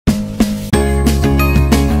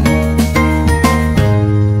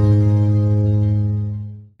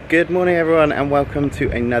Good morning everyone and welcome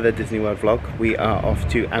to another Disney World vlog. We are off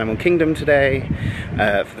to Animal Kingdom today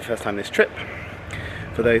for the first time this trip.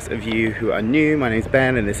 For those of you who are new, my name's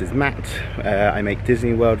Ben and this is Matt. I make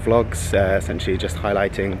Disney World vlogs, essentially just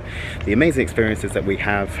highlighting the amazing experiences that we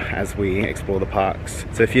have as we explore the parks.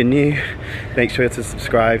 So if you're new, make sure to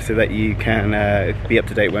subscribe so that you can be up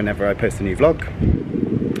to date whenever I post a new vlog.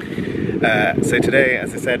 So today,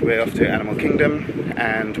 as I said, we're off to Animal Kingdom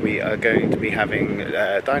and we are going to be having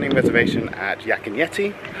a dining reservation at Yak and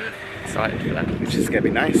Yeti. Excited for that. Which is going to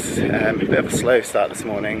be nice. A bit of a slow start this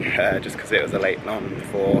morning, just because it was a late on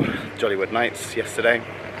for Jollywood Nights yesterday.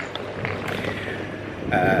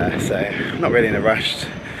 So not really in a rush.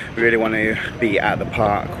 We really want to be at the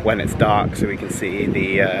park when it's dark so we can see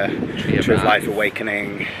the Tree of Life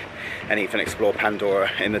Awakening and even explore Pandora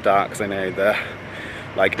in the dark, because I know the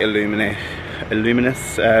like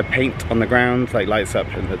luminous paint on the ground like lights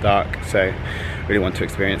up in the dark, so really want to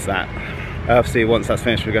experience that. Obviously once that's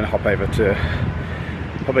finished we're going to hop over to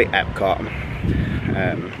probably EPCOT,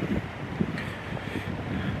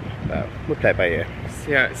 but we'll play it by ear.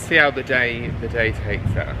 See how the day takes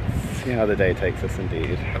us. See how the day takes us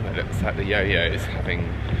indeed. And it looks like the yo-yo's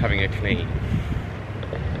having a clean.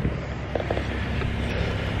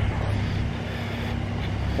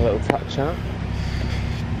 A little touch up.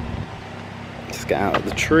 Just get out of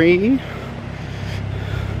the tree.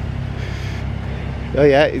 Oh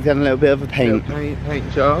yeah, he's got a little bit of a paint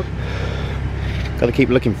job. Got to keep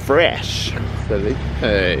looking fresh. Absolutely.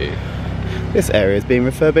 Hey. This area is being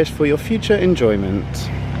refurbished for your future enjoyment.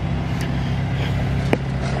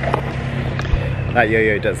 That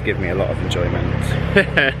yo-yo does give me a lot of enjoyment.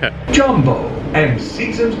 Jumbo and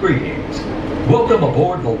season's greetings. Welcome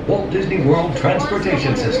aboard the Walt Disney World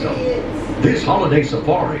transportation system. This holiday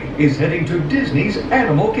safari is heading to Disney's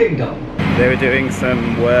Animal Kingdom. They were doing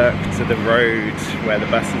some work to the road where the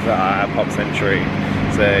buses are at Pop Century,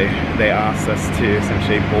 so they asked us to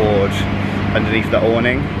essentially board underneath the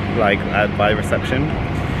awning, like by reception.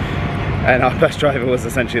 And our bus driver was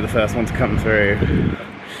essentially the first one to come through.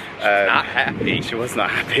 Not happy. She was not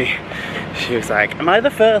happy. She was like, "Am I the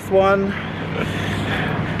first one?"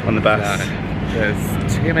 On the bus. No,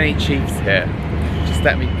 there's too many chiefs here. Just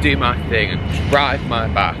let me do my thing and drive my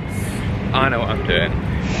bus. I know what I'm doing.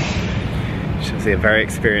 She's obviously a very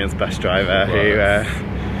experienced bus driver who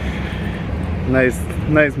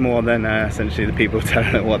knows more than essentially the people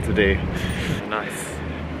telling her what to do. It's a nice,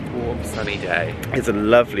 warm, sunny day. It's a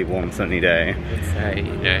lovely, warm, sunny day. I'd say,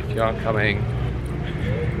 you know, if you are coming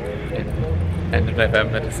in end of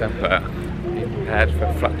November, December, be prepared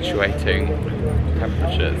for fluctuating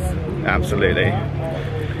temperatures. Absolutely.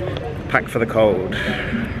 Pack for the cold.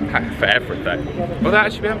 Pack for everything. Although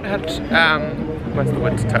actually we haven't had most of the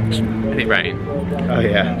winter touch any rain. Oh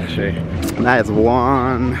yeah, true. And that is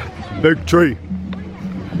one big tree.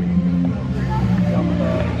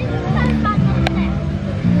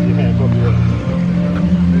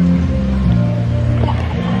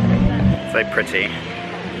 So pretty.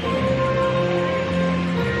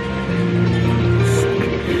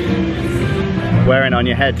 Wearing on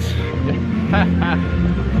your head.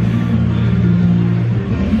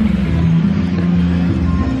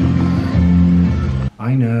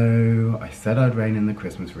 I know, I said I'd rein in the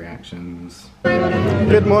Christmas reactions.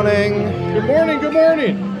 Good morning. Good morning, good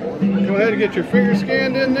morning. Go ahead and get your finger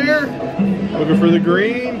scanned in there. Looking for the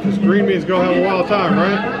green, because green means go have a wild time,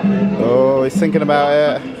 right? Oh, he's thinking about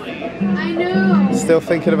it. I know. Still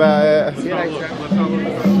thinking about it.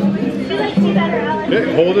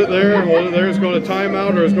 Okay, hold it there, It's going to time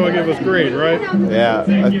out or it's going to give us green, right? Yeah.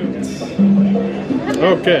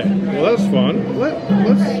 Okay, well that's fun.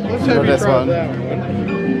 Let's have you try that one.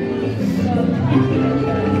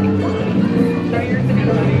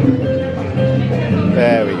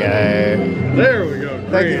 There we go. There we go.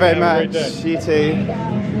 Thank you very much. You too.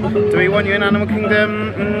 Do we want you in Animal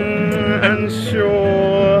Kingdom?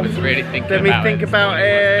 Unsure. Just really thinking Let me about think it. about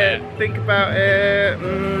it. Think about it.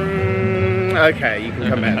 Okay, you can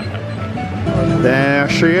come in. There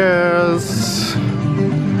she is.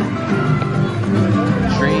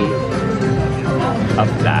 Tree of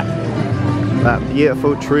life. That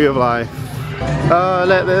beautiful tree of life. Oh,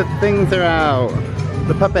 look, the things are out.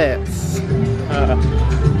 The puppets.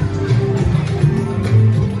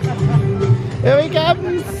 Here he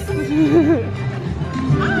comes.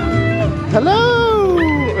 Hello.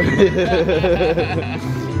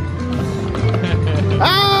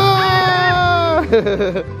 Ah! Oh,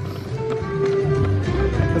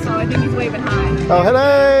 I think he's waving high. Oh, hello.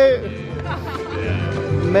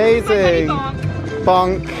 Amazing.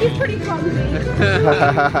 Bonk. He's pretty clumsy.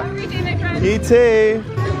 Have a great day, my friend. You too.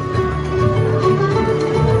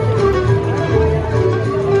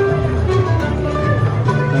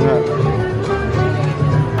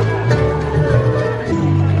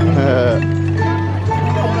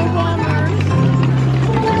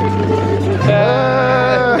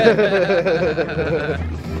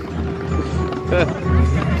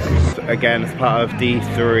 Again, as part of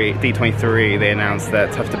D23, they announced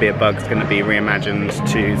that Tough to Be a Bug's going to be reimagined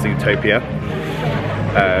to Zootopia.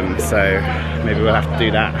 So maybe we'll have to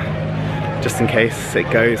do that just in case it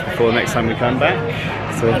goes before next time we come back.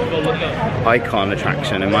 It's an icon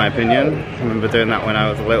attraction in my opinion. I remember doing that when I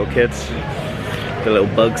was a little kid. The little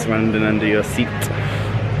bugs running under your seat.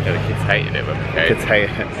 Yeah, the kids hated it when we came. Kids hate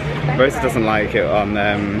it. Rosa doesn't like it on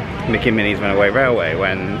Mickey and Minnie's Runaway Railway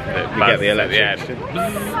when you get the electric.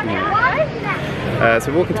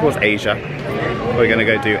 So we're walking towards Asia. We're going to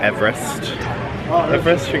go do Everest.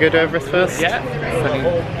 Everest? Should we go do Everest first? Yeah,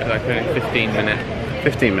 it's like only 15 minutes.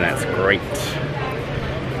 15 minutes, great.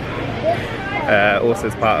 Also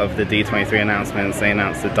as part of the D23 announcements, they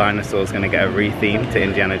announced the dinosaurs going to get a re-theme to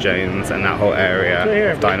Indiana Jones, and that whole area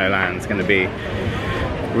of Dino Land is going to be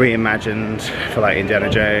reimagined for like Indiana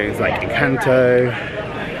Jones, like Encanto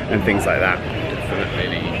and things like that.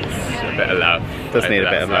 Definitely needs a bit of love. Does need a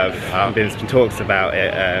bit of love. There's been talks about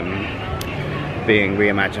it being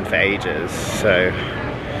reimagined for ages, so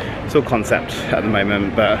it's all concept at the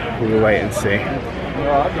moment, but we'll wait and see.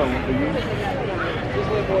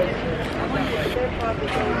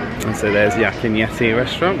 And so there's Yak and Yeti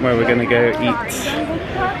restaurant where we're going to go eat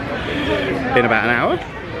in about an hour.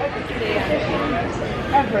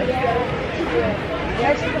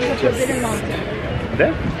 Just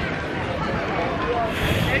there.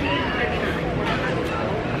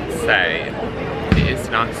 Say, it is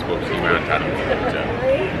nice walking around Animal Kingdom.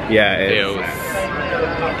 Yeah, it feels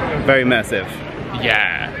very immersive.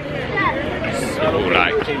 Yeah. It's all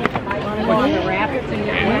like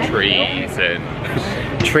trees and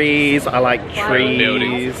trees. I like trees.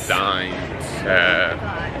 Buildings designed to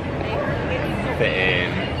fit in.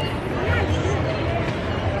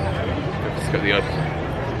 It's got the odd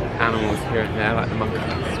animals here and there, like the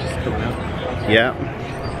monkeys just coming up. Yeah.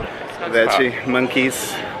 There are two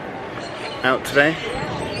monkeys out today.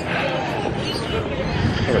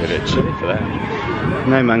 Probably a bit chilly for that.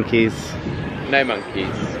 No monkeys. No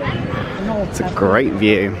monkeys. It's a great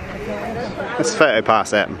view. Let's photo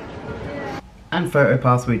pass it. And photo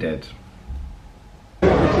pass we did. You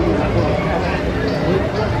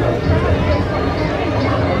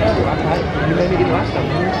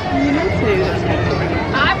meant to.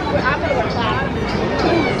 I'm gonna go clap.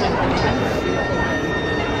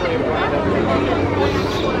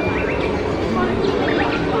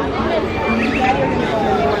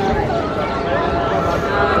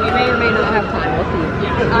 You may or may not have time. We'll see.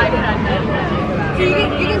 So you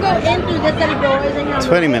can go in through this set of doors and you're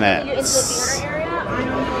 20 minutes. into the theater area. I don't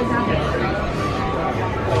know exactly.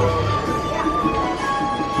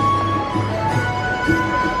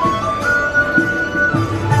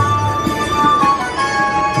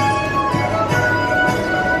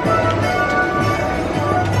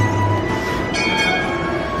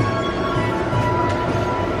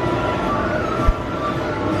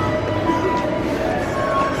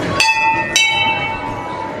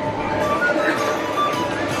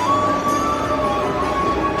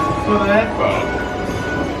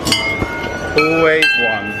 Always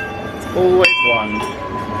one. It's always one.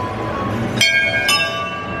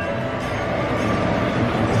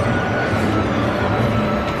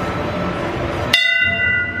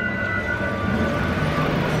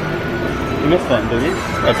 You missed one, didn't you?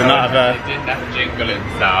 Or did not have It didn't have a jingle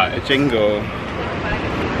inside. a jingle.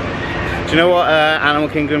 Do you know what Animal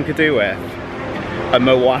Kingdom could do with? A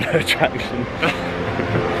Moana attraction.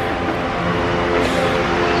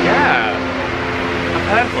 Yeah. I've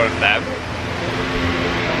heard one of them.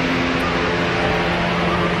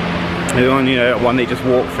 The one, you know, one they just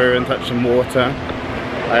walk through and touch some water.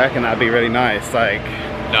 I reckon that'd be really nice, like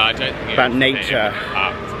No, I don't think about it's nature.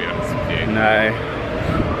 Park, to be honest with you. No,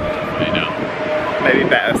 Maybe not. maybe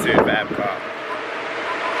better suited for EPCOT.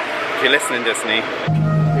 If you're listening, Disney.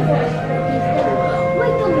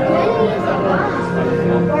 Wait, the Yeti is alive.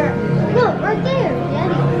 Look, right there,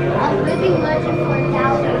 Yeti. A living legend for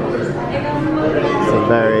thousands. It's a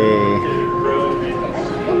very...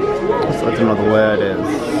 I don't know what the word is.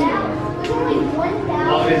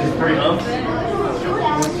 Do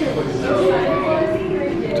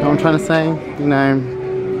you know what I'm trying to say? You know,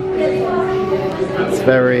 it's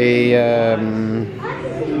very,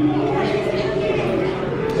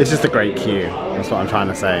 it's just a great queue, that's what I'm trying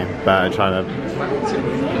to say, but I'm trying to...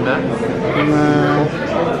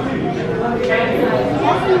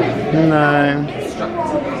 No.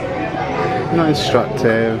 Not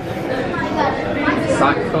instructive.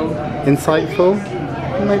 Insightful?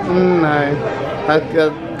 No.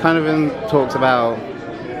 kind of talks about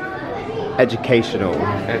educational.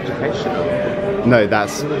 Educational? No,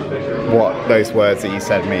 that's what those words that you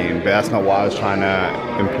said mean, but that's not what I was trying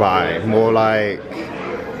to imply. More like...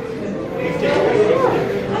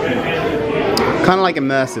 kind of like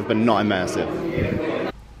immersive, but not immersive.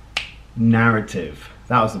 Narrative.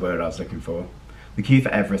 That was the word I was looking for. The queue for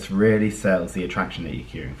Everest really sells the attraction that you're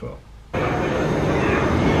queuing for.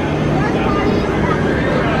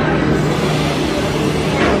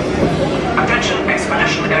 Attention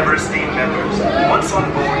Expedition Everest team members. Once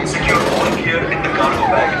on board, secure all gear in the cargo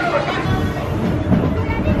bag in front of you.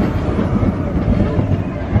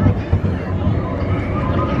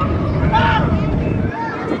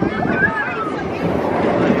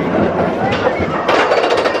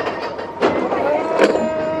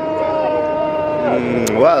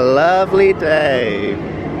 What a lovely day.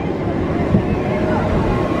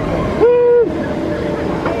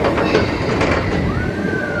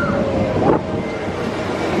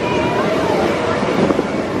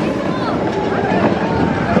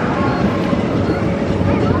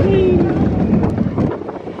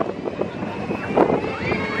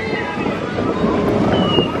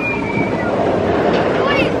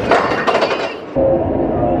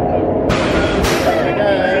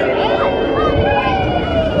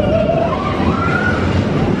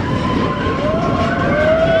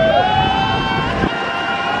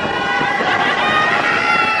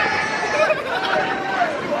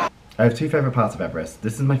 I have two favourite parts of Everest.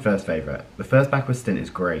 This is my first favourite. The first backward stint is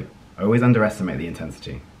great. I always underestimate the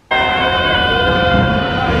intensity.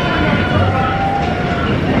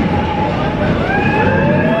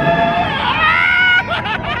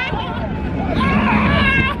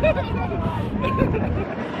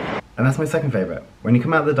 And that's my second favourite. When you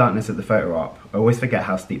come out of the darkness at the photo op, I always forget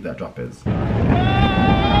how steep that drop is.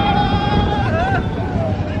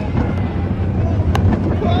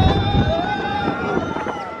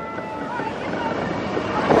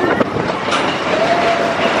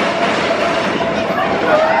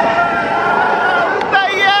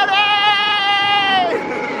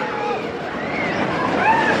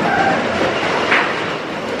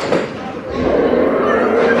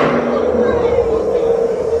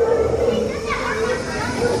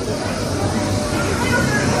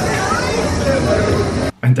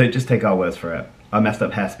 And don't just take our words for it. Our messed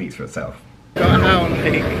up hair speaks for itself. Got how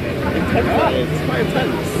like intense that is. It's quite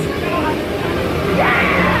intense.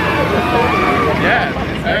 Yeah,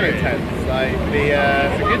 it's very intense. Like the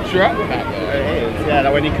It's a good drop back there. it is. Yeah,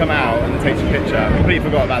 like when you come out and it takes your picture. I completely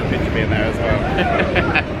forgot about the picture being there as well.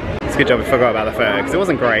 It's a good job we forgot about the photo because it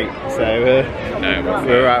wasn't great. So No,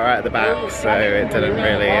 we were right at the back, so it didn't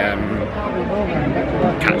really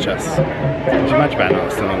catch us. Did you imagine about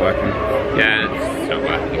it still not working? yeah, it's still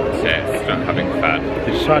working. It's not having fun.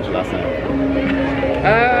 Did you charge it last night?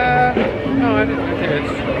 No, I didn't.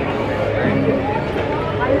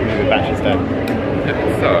 Maybe the battery's dead.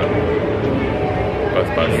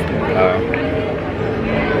 It's buzz.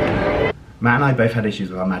 Matt and I both had issues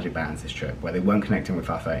with our magic bands this trip, where they weren't connecting with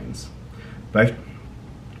our phones.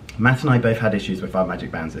 Matt and I both had issues with our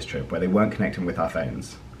magic bands this trip, where they weren't connecting with our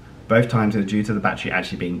phones. Both times it was due to the battery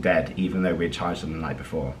actually being dead, even though we had charged them the night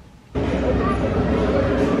before.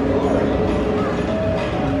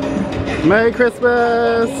 Merry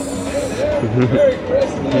Christmas! Merry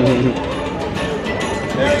Christmas!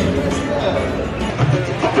 Merry Christmas!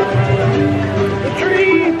 The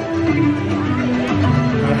tree!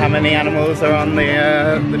 How many animals are on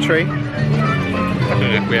the tree? I don't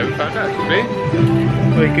know if we ever found out, did we?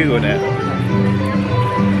 We googled it.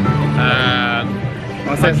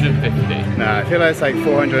 150. No, I feel like it's like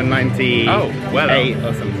 498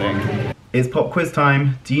 or something. It's pop quiz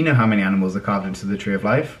time. Do you know how many animals are carved into the Tree of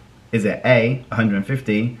Life? Is it A,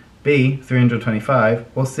 150, B, 325,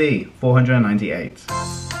 or C, 498?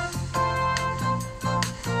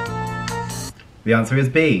 The answer is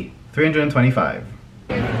B, 325.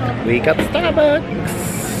 We got Starbucks!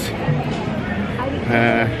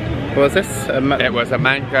 What was this? It was a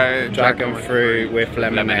mango dragon fruit with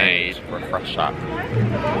lemonade. Refresher.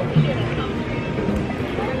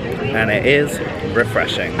 And it is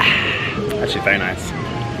refreshing. Actually very nice.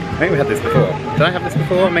 I think we had this before. Did I have this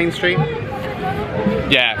before on Main Street?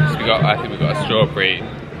 Yeah, because I think we got a strawberry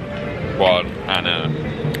one and a...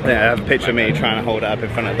 Yeah, I have a picture of me trying to hold it up in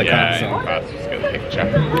front of the castle. Yeah, let's just get the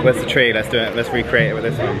picture. Where's the tree? Let's do it. Let's recreate it with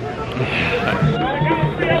this one.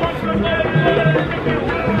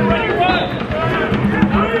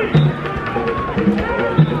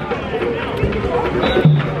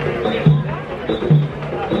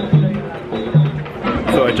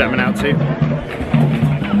 Sort of jamming out too.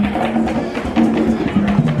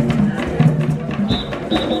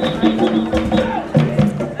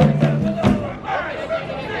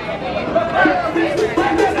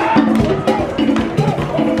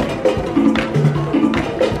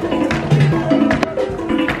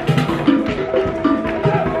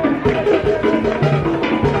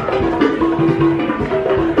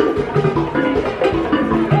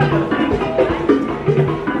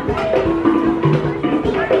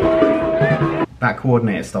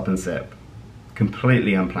 uncoordinated stop and sip.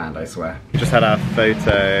 Completely unplanned, I swear. Just had our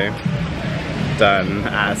photo done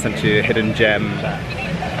at essentially a hidden gem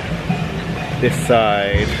this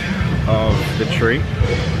side of the tree.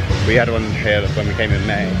 We had one here when we came in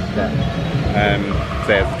May. So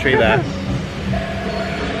there's a tree there.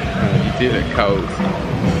 You do look cold.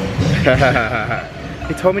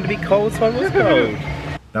 He told me to be cold, so I was cold.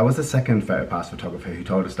 That was the second PhotoPass photographer who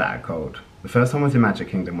told us to act cold. The first one was in Magic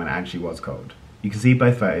Kingdom when it actually was cold. You can see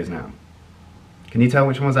both photos now. Can you tell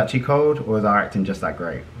which one was actually cold, or was our acting just that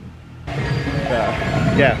great?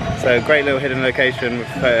 Yeah, so great little hidden location with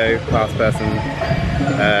PhotoPass person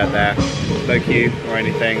there. No queue or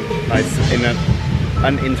anything. Nice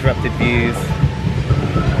uninterrupted views.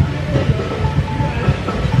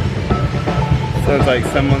 Sounds like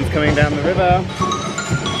someone's coming down the river.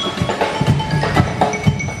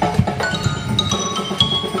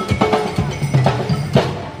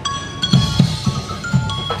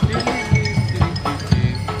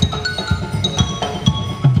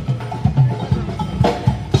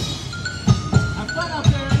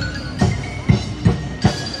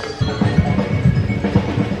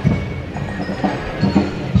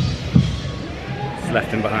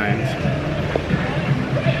 Left him behind.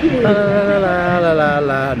 La la la la la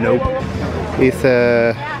la. Nope. These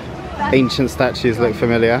ancient statues look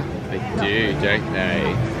familiar. They do, don't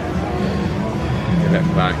they? They look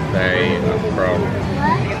like they are from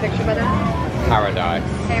paradise.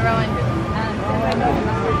 Hey, Rowan.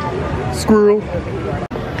 Squirrel.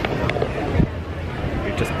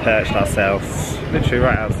 We've just perched ourselves literally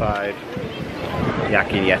right outside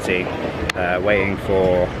Yak and Yeti, waiting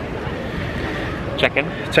for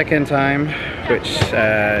check-in time, which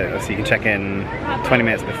so you can check in 20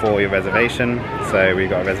 minutes before your reservation. So we've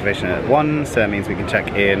got a reservation at 1, so that means we can check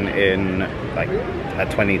in like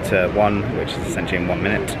at 20 to 1, which is essentially in 1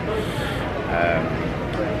 minute.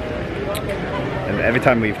 And every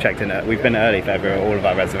time we've checked in, we've been early for all of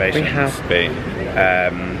our reservations. We have been.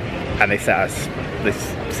 And they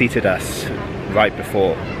seated us right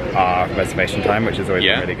before our reservation time, which has always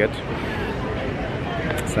been really good.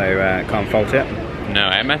 So can't fault it. No,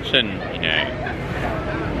 I imagine, you know,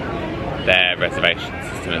 their reservation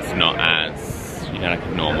system is not as, you know, like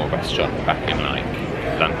a normal restaurant back in like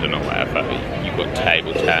London or whatever. You've got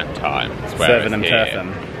table turn times. Serving them, turf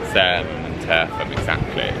them. Serving them, turf them,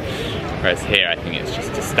 exactly. Whereas here, I think it's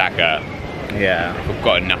just a stagger. Yeah. We've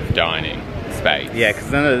got enough dining space. Yeah,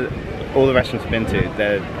 because all the restaurants we've been to,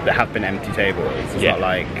 there have been empty tables. It's not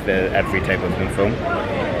like every table's been full.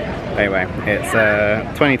 Anyway, it's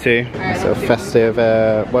 22. It's a festive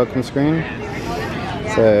welcome screen.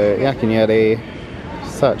 So Yak and Yeti,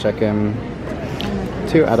 start check-in,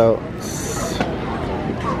 2 adults,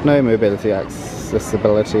 no mobility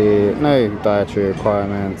accessibility, no dietary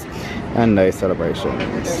requirements, and no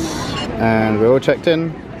celebrations. And we're all checked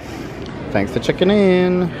in. Thanks for checking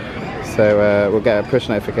in. So we'll get a push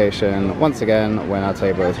notification once again when our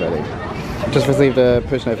table is ready. Just received a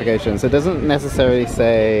push notification, so it doesn't necessarily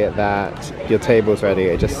say that your table's ready,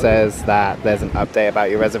 it just says that there's an update about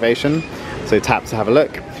your reservation, so tap to have a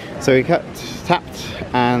look. So we tapped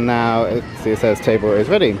and now it says table is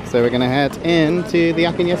ready, so we're going to head into the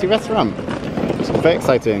Yak and Yeti restaurant. It's very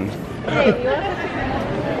exciting.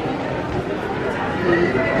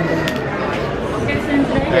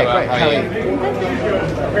 Yeah, great. How are you?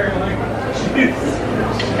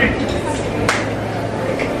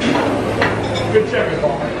 Good check,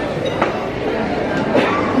 Paul.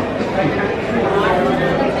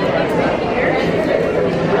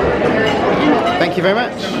 Thank you very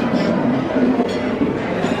much.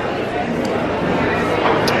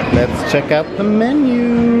 Let's check out the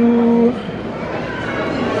menu.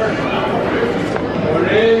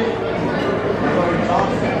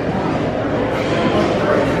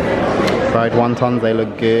 Fried wontons, they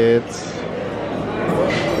look good.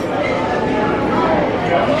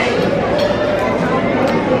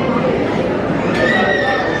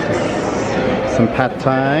 Some pad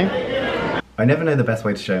thai. I never know the best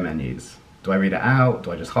way to show menus. Do I read it out?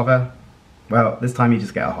 Do I just hover? Well, this time you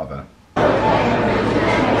just get a hover.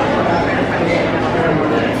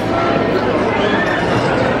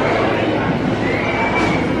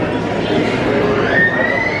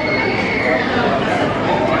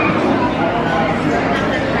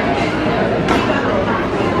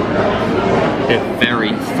 They're very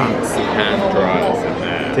fancy hand dryers in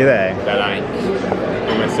there. Do they? They're like,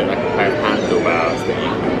 almost like a pair of handlebars that you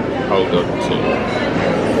hold on to.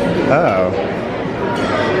 Oh.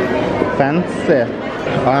 Fancy.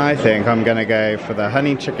 I think I'm gonna go for the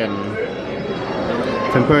honey chicken.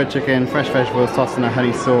 Tempura chicken, fresh vegetables tossed in a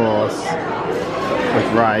honey sauce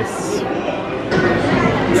with rice.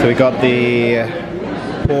 So we got the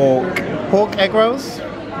pork egg rolls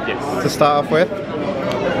to start off with.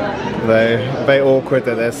 Though very awkward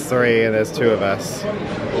that there's 3 and there's 2 of us.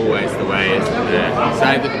 Always the way, isn't it? It's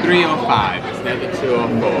either 3 or 5, it's never 2 or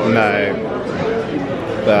 4. No.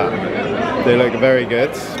 But they look very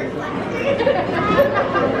good.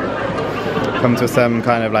 Comes with some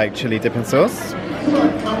kind of like chili dipping sauce.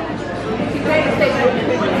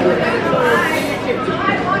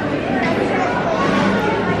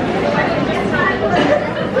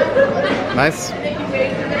 Nice.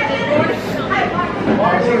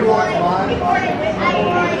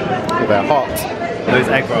 They're hot. Those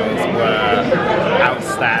egg rolls were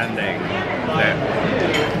outstanding. They're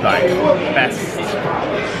like best,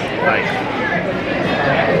 like,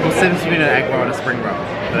 what's the difference between an egg roll and a spring roll?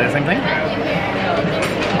 Are they the same thing?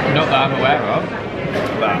 Not that I'm aware of.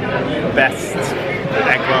 But best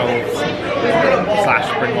egg rolls /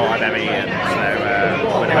 spring roll I've ever eaten. So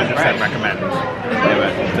would 100% recommend. They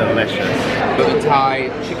were delicious. Got the Thai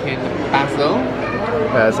chicken basil.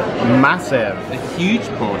 There's massive. A huge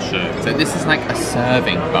portion. So this is like a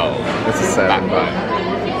serving bowl. This is a serving bowl.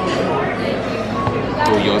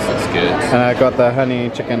 Oh, yours looks good. And I got the honey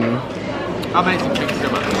chicken. Amazing, thank you so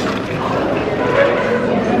much.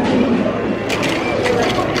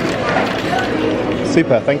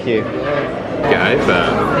 Super, thank you. Get over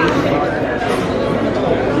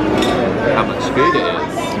how much food it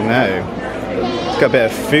is. No. It's got a bit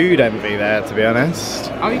of food envy there, to be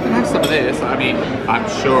honest. Oh, you can have some of this. I mean, I'm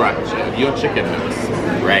sure actually your chicken looks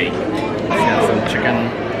great. Let's get some chicken.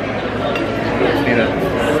 Need a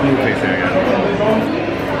small piece here again.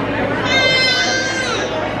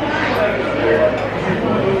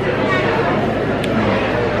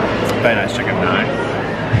 Very nice chicken. Nice.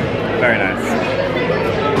 Very nice.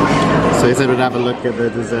 So he said we'd have a look at the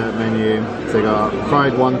dessert menu. So we got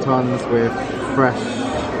fried wontons with fresh,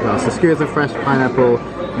 so skewers of fresh pineapple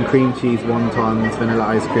and cream cheese wontons, vanilla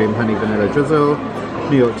ice cream, honey vanilla drizzle,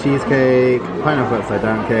 New York cheesecake, pineapple upside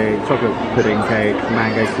down cake, chocolate pudding cake,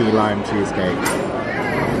 mango key lime cheesecake.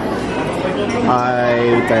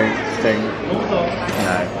 I don't think,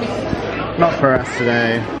 no, not for us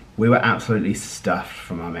today. We were absolutely stuffed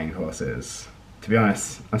from our main courses. To be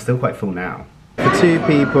honest, I'm still quite full now. For 2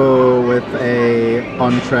 people with a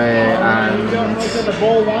entree and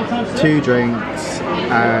 2 drinks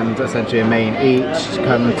and essentially a main each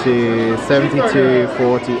come to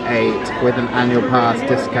 $72.48 with an annual pass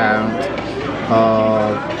discount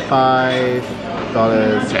of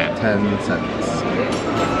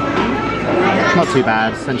 $5.10. Not too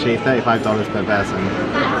bad, essentially $35 per person.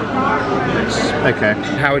 Okay.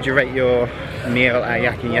 How would you rate your meal at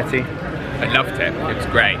Yak and Yeti? I loved it. It was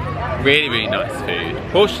great. Really, really nice food.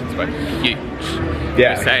 Portions were huge. Yeah, we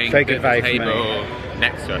were saying very good value the table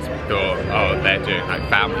next to us, we thought, oh, they're doing like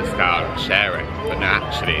family style and sharing. But no,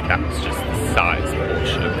 actually, that was just the size of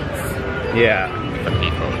portions. Yeah. For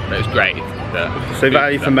people. But it was great. So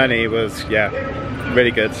value for money was, yeah,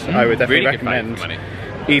 really good. I would definitely really recommend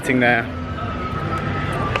eating there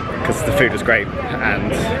because the food was great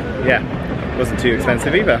and yeah, wasn't too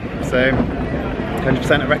expensive either. So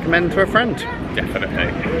 100% I recommend to a friend.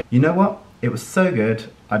 Definitely. You know what? It was so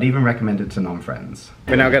good, I'd even recommend it to non-friends.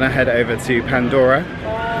 We're now going to head over to Pandora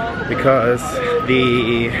because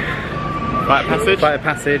the flight of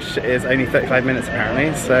passage is only 35 minutes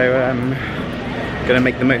apparently, so going to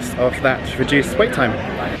make the most of that reduced wait time.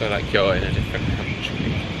 I feel like you're in a different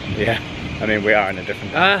country. Yeah, I mean we are in a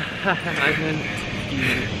different country. I meant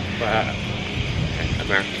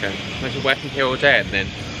America. Imagine working here all day and then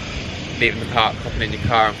leaving the park, hopping in your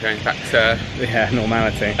car and going back to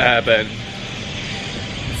normality. Urban.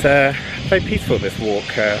 It's very peaceful, this walk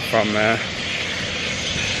from the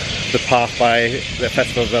path by the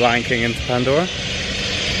Festival of the Lion King into Pandora.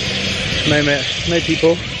 No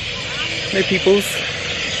people. No peoples.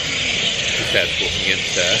 He says walking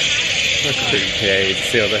into yeah, you can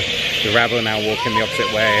see all the rabble now walking the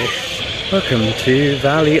opposite way. Welcome to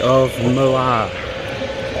Valley of Moara,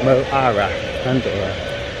 Pandora.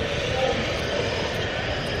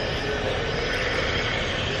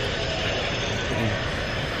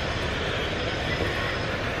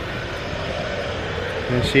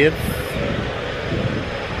 There she is.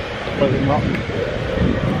 Floating rock.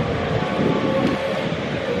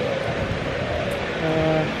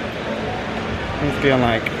 Needs to be on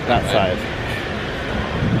like that side.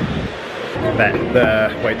 Bet the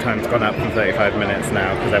wait time's gone up from 35 minutes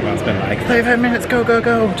now because everyone's been like 35 minutes, go, go,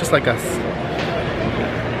 go, just like us.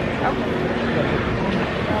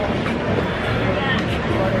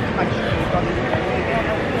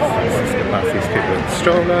 Let's just get past these people with the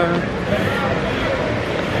stroller.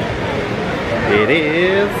 It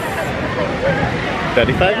is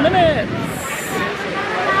 35 minutes.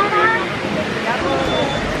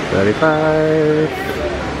 35.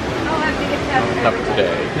 Up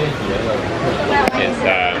today is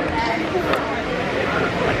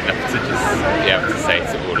to just be able to say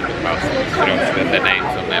to all of the castmates, but also their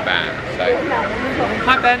names on their band. So,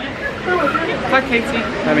 hi Ben, hi Katie.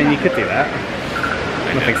 I mean, you could do that.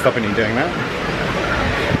 Nothing's stopping you doing that.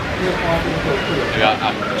 Maybe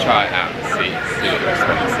I'll try it out and see what the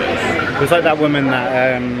response is. It was like that woman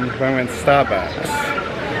that when we went to Starbucks.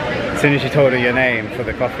 As soon as you told her your name for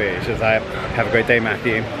the coffee, she was like, "Have a great day,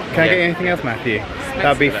 Matthew. Can I get you anything else, Matthew?"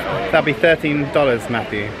 That'd be $13,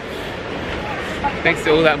 Matthew. Makes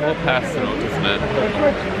it all that more personal, doesn't it?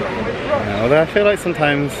 Yeah, although I feel like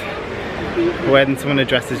sometimes when someone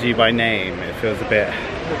addresses you by name, it feels a bit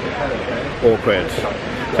awkward,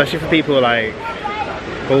 especially for people like,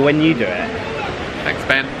 well, when you do it. Thanks,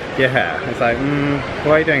 Ben. Yeah, it's like,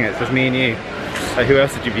 why are you doing it? It's just me and you. Like, who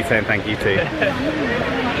else would you be saying thank you to?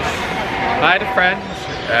 I had a friend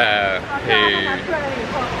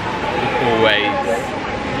who always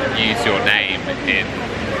use your name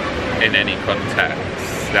in any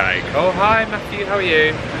context, like, oh hi Matthew, how are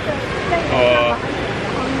you? Or,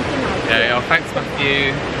 you know, oh thanks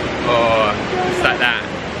Matthew, or just like that.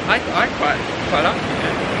 I quite like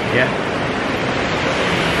it. Yeah.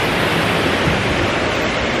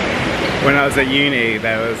 When I was at uni,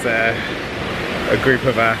 there was a group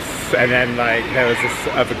of us, and then like there was this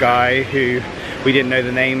other guy who we didn't know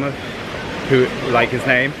the name of, his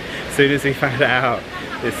name. As soon as we found out,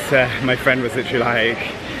 my friend was literally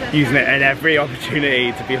like using it at every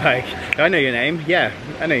opportunity to be like, I know your name, yeah,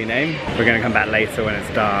 I know your name. We're gonna come back later when it's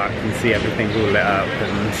dark and see everything's all lit up,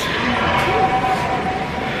 and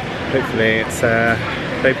hopefully it's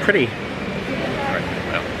very pretty.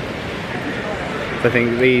 So I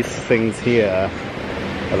think these things here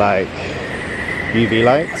are like UV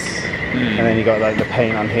lights, and then you got like the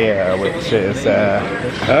paint on here, which is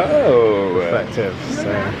reflective.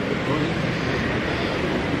 So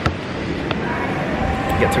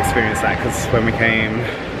you get to experience that, because when we came,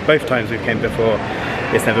 both times we came before,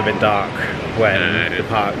 it's never been dark when the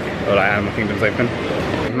park or like Animal Kingdom's open.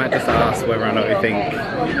 Matt just asked whether or not we think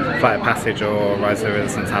Flight of Passage or Rise of the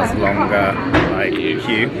Resistance has longer like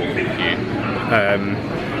queue.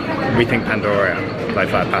 We think Pandora, like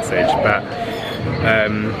Flight of Passage, but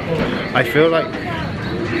I feel like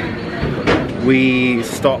we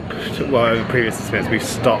stopped, well, in the previous experience, we've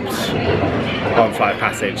stopped on Flight of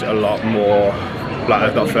Passage a lot more,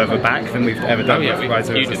 like a lot further back than we've ever done with Rise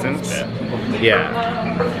of the Resistance. Yeah.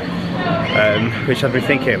 Which I've been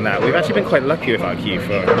thinking that we've actually been quite lucky with our queue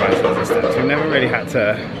for Rise of the Resistance. We've never really had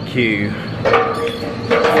to queue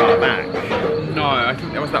far back. No, I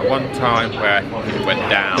think there was that one time where I think it went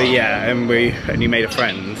down. But yeah, and you made a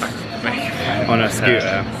friend on a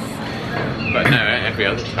scooter. But no, every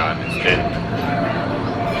other time it's been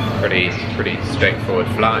pretty straightforward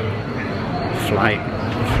flight. Flight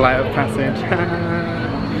of Passage.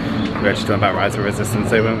 We were actually talking about Rise of Resistance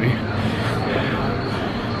though, weren't we?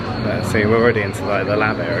 Let's see, we're already into like the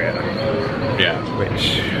lab area. Yeah.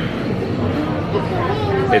 Which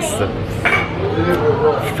is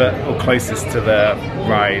the closest to the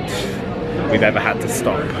ride we've ever had to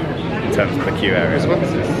stop in terms of the queue areas.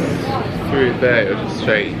 Once it's through there, you're just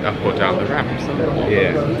straight up or down the ramps.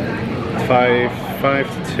 Yeah. 5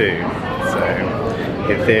 to 2. So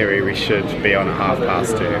in theory we should be on at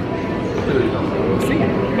 2:30. We'll see.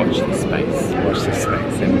 Watch the space. Watch the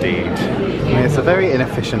space, indeed. I mean, it's a very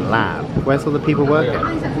inefficient lab. Where's all the people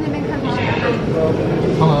working?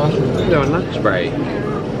 They're on lunch break.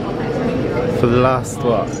 For the last,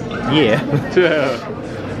 what, year?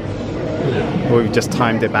 We've just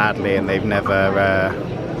timed it badly and they've never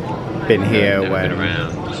been here when... Been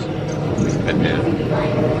around. Been here.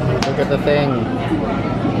 Look at the thing.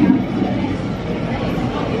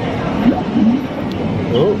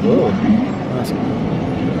 Oh. Nice.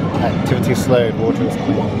 Activity slowed, water is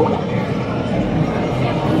clean.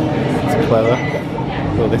 It's clever.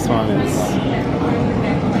 Well, this one is...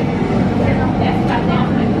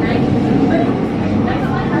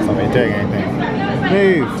 It's not really doing anything.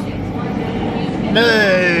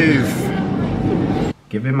 Move!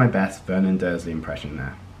 Give him my best Vernon Dursley impression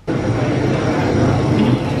now.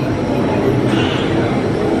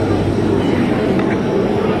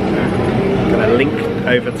 Gonna link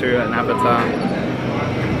over to an avatar.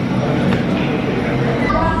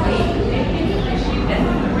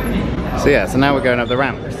 So yeah, so now we're going up the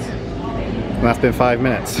ramps. And that's been 5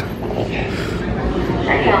 minutes.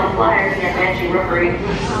 Check out flyers and matching rubbery.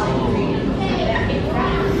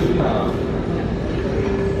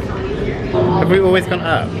 Have we always gone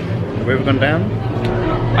up? Have we ever gone down?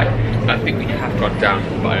 I think we have gone down,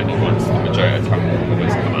 but only once. The majority of the time we've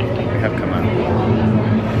always come up. We have come up.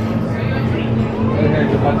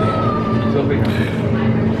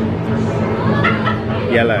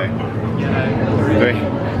 Yellow. 3.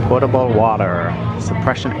 Potable water.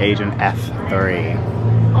 Suppression agent F3.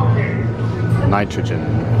 Nitrogen.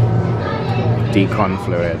 Decon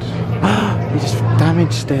fluid. We just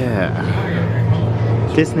damaged it.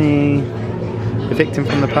 Disney. The victim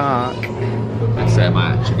from the park. So it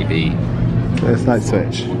might actually be. There's light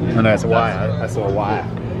switch. Oh no, it's a wire. I saw a wire.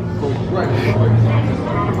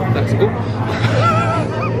 That's cool.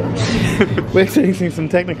 We're experiencing some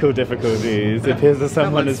technical difficulties. It appears that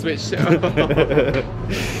someone has switched it off.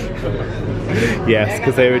 Yes,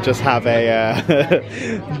 because they would just have a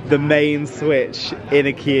the main switch in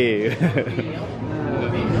a queue.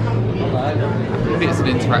 Maybe it's an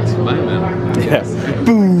interactive moment. Yes.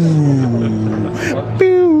 Boom.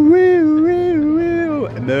 Boo, woo, woo, woo.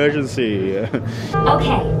 Emergency.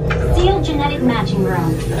 Okay, sealed genetic matching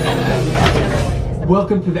room.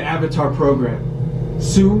 Welcome to the Avatar program.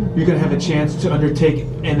 Soon, you're going to have a chance to undertake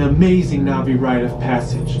an amazing Navi rite of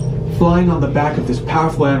passage, flying on the back of this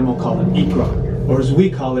powerful animal called an EPCOT, or as we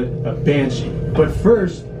call it, a banshee. But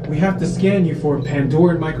first, we have to scan you for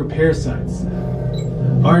Pandora microparasites.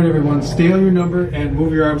 Alright everyone, stay on your number and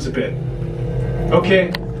move your arms a bit.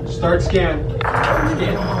 Okay, start scan.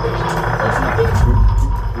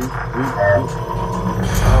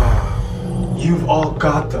 You've all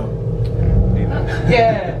got them.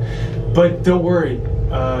 Yeah! But don't worry,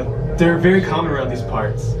 they're very common around these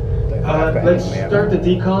parts. Let's start the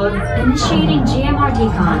decon. Initiating GMR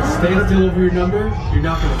decon. Stay still over your number, you're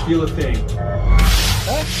not going to feel a thing.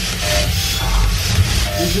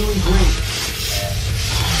 You're doing great.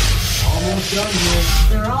 Almost done here.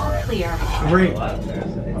 They're all clear. Great.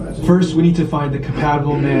 First, we need to find the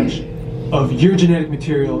compatible match of your genetic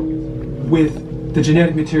material with the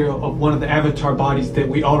genetic material of one of the avatar bodies that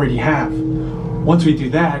we already have. Once we do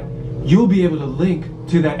that, you'll be able to link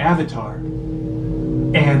to that avatar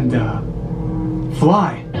and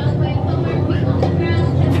fly.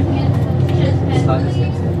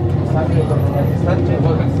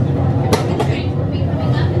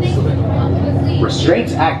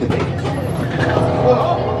 Restraints activated.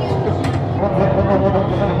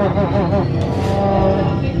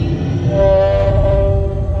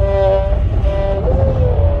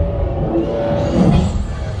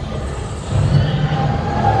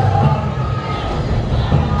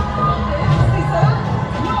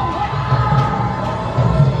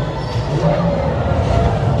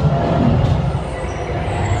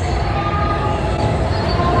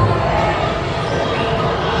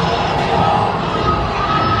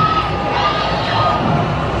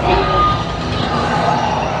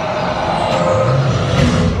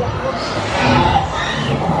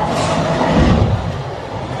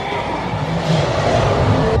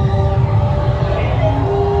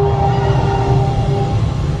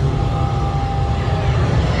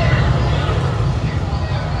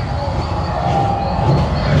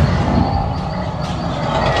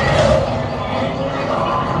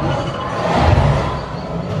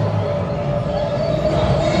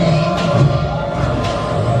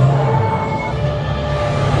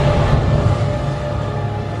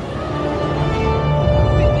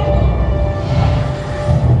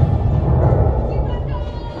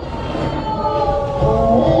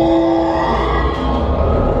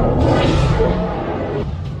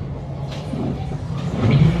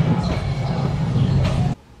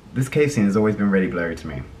 This cave scene has always been really blurry to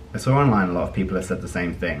me. I saw online a lot of people have said the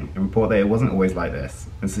same thing and report that it wasn't always like this,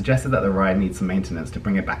 and suggested that the ride needs some maintenance to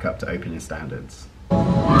bring it back up to opening standards.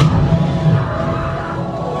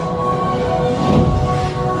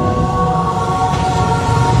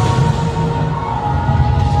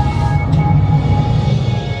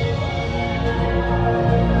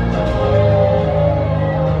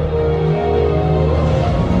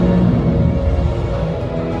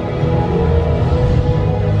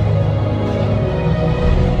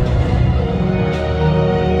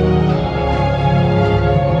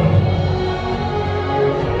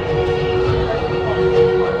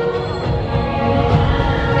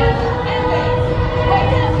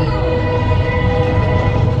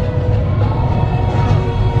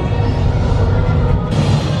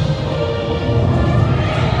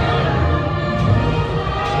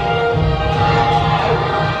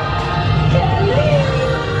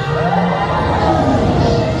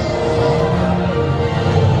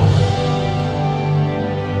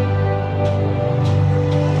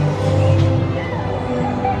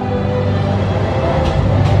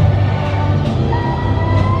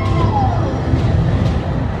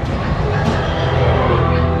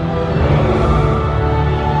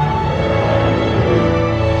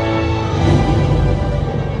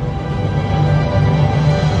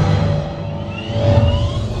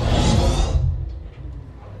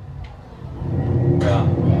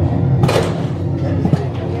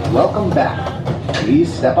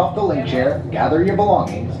 Step off the link chair, gather your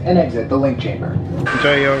belongings, and exit the link chamber.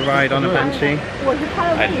 Enjoy your ride on a Banshee.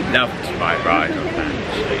 I loved my ride on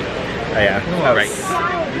Banshee. Oh, yeah, that was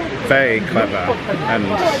very clever, and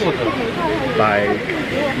like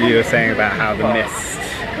you were saying about how the mist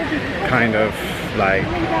kind of like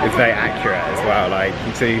is very accurate as well. Like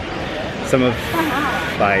you see some of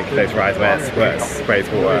like those rides where it sprays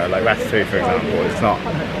water, like Ratatouille for example. It's not.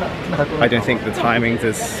 I don't think the timing's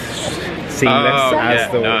as seamless as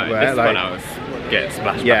the this like. one I was getting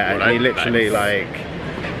splashed. Yeah, you literally like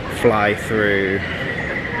fly through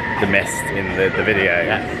the mist in the video,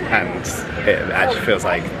 and it actually feels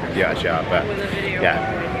like you actually are. But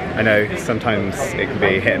yeah, I know sometimes it can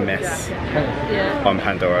be hit and miss on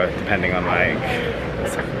Pandora depending on like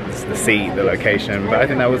the seat, the location. But I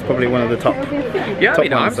think that was probably one of the top. Yeah, top I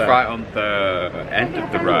mean, I ones was right on the end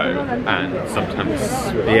of the row, and sometimes,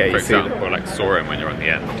 for example, like Soaring when you're on the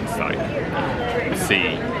end, it's like you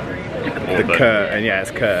see. The curve, and yeah, it's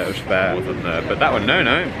curved, but that one, no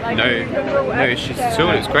issues at all.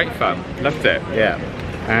 It was great fun. Loved it. Yeah,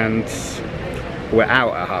 and we're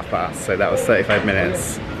out at past, so that was 35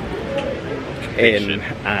 minutes in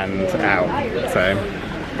and out. So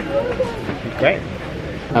great.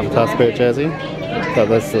 Avatar Spirit jersey. So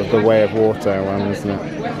this is the Way of Water one, isn't it?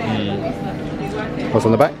 What's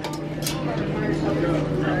on the back?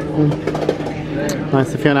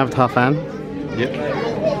 Nice if you're an Avatar fan. Yep.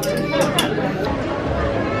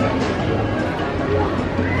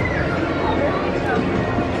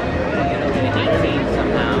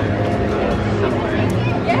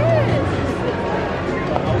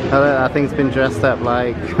 Oh, that thing's been dressed up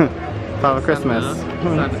like Father Christmas.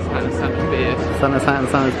 Santa's hat and Santa's beard. Santa's hat and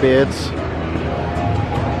Santa's beard.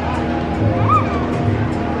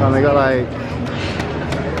 And they got like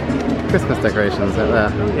Christmas decorations out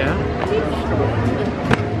there. Oh yeah.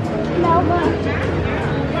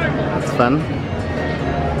 That's fun.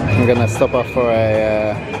 I'm gonna stop off for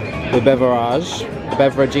a the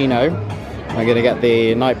beveragino. I'm gonna get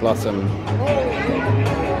the Night Blossom.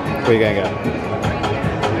 Where are you gonna get?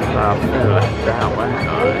 I'll left out, won't I?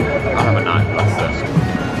 I'll have a Night Blossom.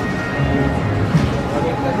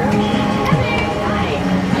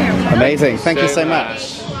 Amazing, thank you so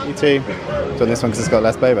much. You too. Do you want this one because it's got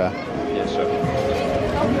less boba? Yeah, sure.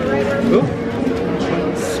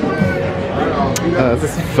 Oh,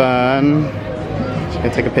 this is fun. Just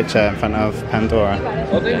gonna take a picture in front of Pandora.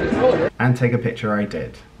 And take a picture I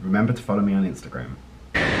did. Remember to follow me on Instagram.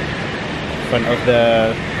 In front of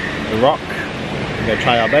the rock. We're going to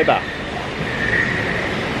try our boba.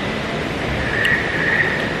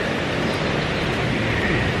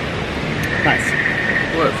 Nice.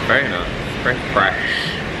 Oh, it's very nice. Very fresh.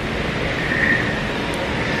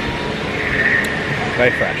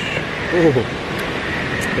 Very fresh. Ooh.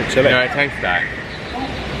 Bit chilly. No, I taste that.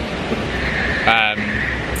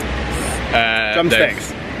 Drumsticks.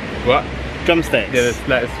 What? Drumsticks. Yeah, the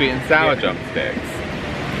sweet and sour drumsticks.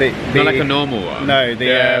 Not like a normal one. No,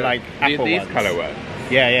 the like apple these ones. colour ones.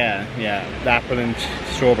 Yeah. The apple and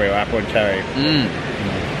strawberry or apple and cherry.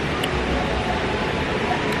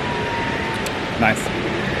 Nice.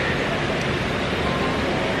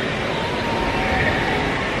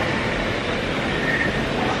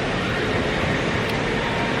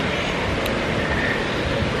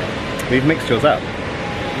 We've mixed yours up.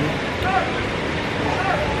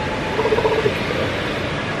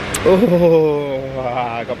 Oh,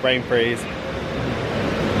 I got brain freeze.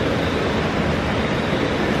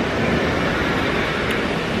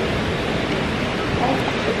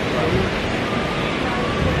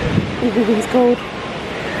 Ooh, it's cold.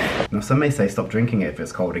 Now some may say stop drinking it if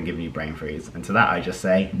it's cold and giving you brain freeze, and to that I just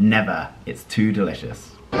say never. It's too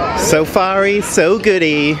delicious. So far-y, so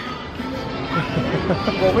goody.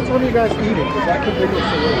 Well, which one are you guys eating? Because I can think it's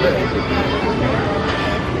a little bit.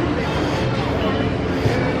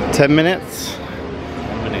 10 minutes.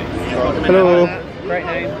 10 minutes. Hello. Great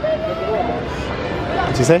name. What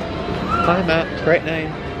did you say? Hi Matt, great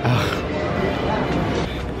name.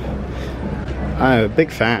 I'm a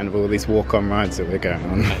big fan of all these walk-on rides that we're going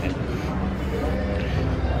on.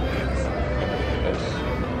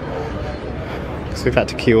 Because we've had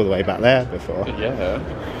to queue all the way back there before. Yeah.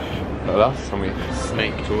 Well, last time we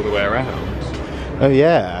snaked all the way around. Oh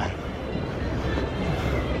yeah.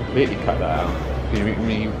 Completely cut that out.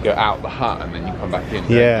 You go out the hut and then you come back in.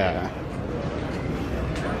 Yeah.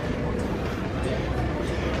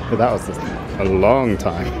 But that was a long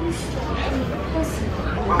time.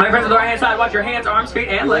 My friends on the right hand side, watch your hands, arms, feet,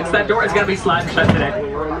 and legs. That door is going to be sliding shut today.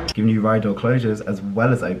 Giving you ride door closures as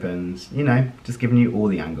well as opens. You know, just giving you all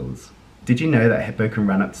the angles. Did you know that a hippo can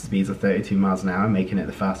run up to speeds of 32 miles an hour, making it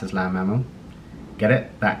the fastest land mammal? Get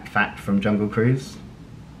it? That fact from Jungle Cruise?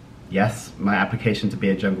 Yes, my application to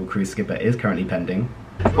be a Jungle Cruise skipper is currently pending.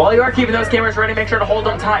 While you are keeping those cameras ready, make sure to hold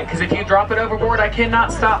them tight, because if you drop it overboard, I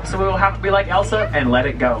cannot stop, so we will have to be like Elsa and let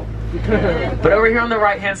it go. But over here on the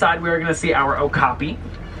right-hand side, we are going to see our okapi.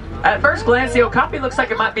 At first glance, the okapi looks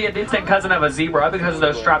like it might be a distant cousin of a zebra because of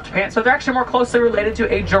those strapped pants, but they're actually more closely related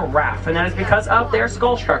to a giraffe, and that is because of their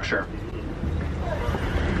skull structure.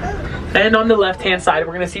 And on the left-hand side,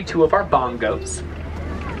 we're going to see two of our bongos.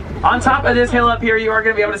 On top of this hill up here, you are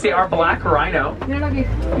going to be able to see our black rhino.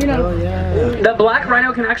 The black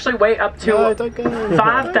rhino can actually weigh up to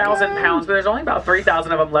 5,000 pounds, but there's only about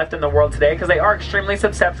 3,000 of them left in the world today because they are extremely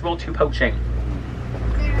susceptible to poaching.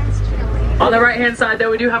 On the right-hand side,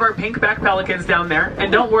 though, we do have our pink-backed pelicans down there.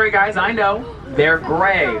 And don't worry, guys, I know they're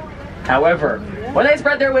gray. However, when they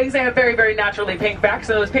spread their wings, they have very, very naturally pink backs,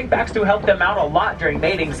 so those pink backs do help them out a lot during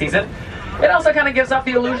mating season. It also kind of gives off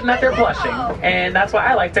the illusion that they're blushing, and that's why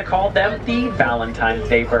I like to call them the Valentine's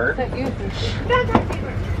Day bird.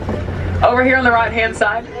 Over here on the right-hand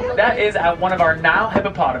side, that is one of our Nile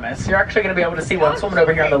hippopotamus. You're actually going to be able to see one swimming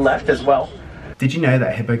over here on the left as well. Did you know that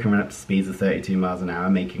a hippo can run up to speeds of 32 miles an hour,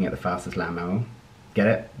 making it the fastest land mammal? Get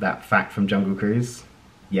it? That fact from Jungle Cruise?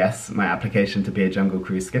 Yes, my application to be a Jungle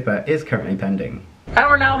Cruise skipper is currently pending.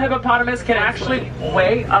 Our Nile hippopotamus can actually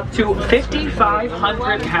weigh up to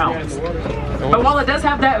 5,500 pounds. But while it does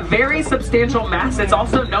have that very substantial mass, it's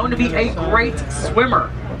also known to be a great swimmer.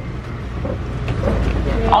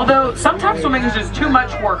 Although sometimes swimming is just too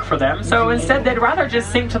much work for them, so instead they'd rather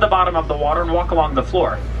just sink to the bottom of the water and walk along the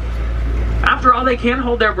floor. After all, they can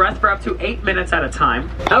hold their breath for up to 8 minutes at a time.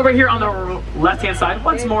 Over here on the left-hand side,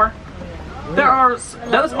 once more, those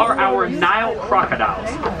are our Nile crocodiles.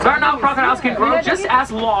 So our Nile crocodiles can grow just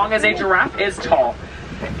as long as a giraffe is tall.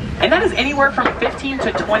 And that is anywhere from 15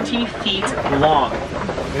 to 20 feet long.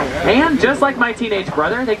 And just like my teenage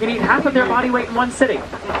brother, they can eat half of their body weight in one sitting.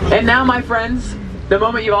 And now, my friends, the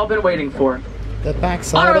moment you've all been waiting for. The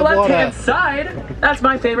backside of water. On our left-hand side, that's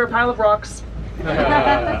my favorite pile of rocks.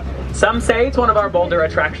 Some say it's one of our Boulder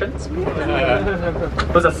attractions.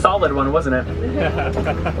 It was a solid one, wasn't it?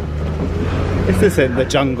 Is this in the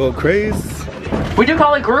Jungle Cruise? We do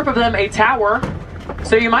call a group of them a tower.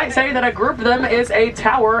 So you might say that a group of them is a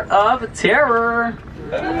tower of terror.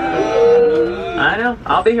 I know,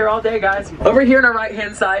 I'll be here all day, guys. Over here on our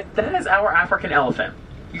right-hand side, that is our African elephant.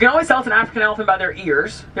 You can always tell it's an African elephant by their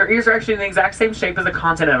ears. Their ears are actually in the exact same shape as the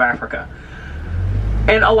continent of Africa.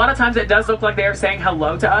 And a lot of times it does look like they are saying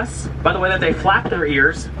hello to us by the way that they flap their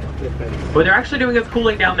ears. What they're actually doing is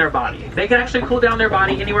cooling down their body. They can actually cool down their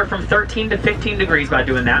body anywhere from 13 to 15 degrees by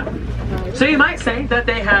doing that. So you might say that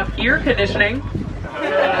they have ear conditioning.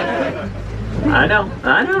 I know.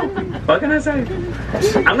 What can I say?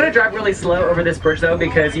 I'm going to drive really slow over this bridge though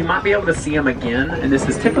because you might be able to see them again, and this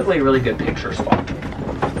is typically a really good picture spot.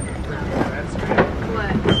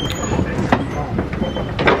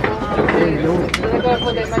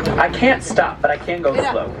 I can't stop, but I can go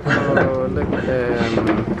slow. Oh, look at them.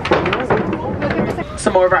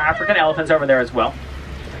 Some more of our African elephants over there as well.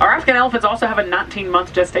 Our African elephants also have a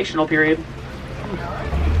 19-month gestational period.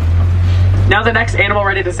 Now the next animal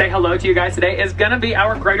ready to say hello to you guys today is going to be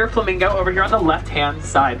our greater flamingo over here on the left-hand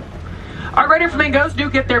side. Our greater flamingos do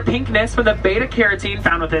get their pinkness from the beta-carotene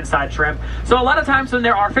found within inside shrimp. So a lot of times when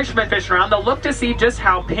there are fishermen fishing around, they'll look to see just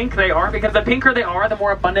how pink they are, because the pinker they are, the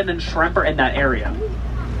more abundant in shrimp are in that area.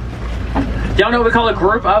 Y'all know what we call a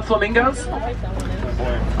group of flamingos?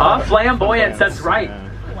 Flamboyants, that's right.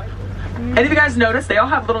 And if you guys notice, they all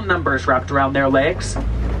have little numbers wrapped around their legs.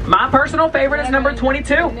 My personal favorite is number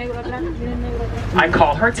 22. I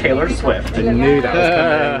call her Taylor Swift. I knew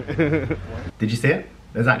that was coming. Did you see it?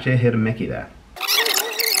 There's actually a hidden Mickey there.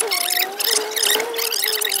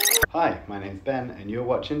 Hi, my name's Ben and you're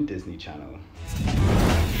watching Disney Channel.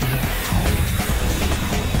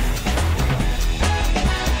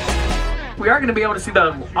 We are going to be able to see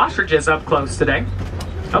the ostriches up close today.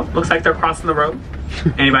 Oh, looks like they're crossing the road.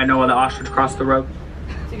 Anybody know why the ostrich crossed the road?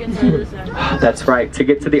 To get to the other side. That's right, to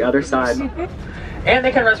get to the other side. And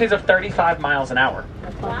they can run speeds of 35 miles an hour.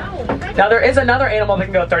 Wow. Now there is another animal that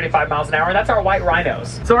can go 35 miles an hour, and that's our white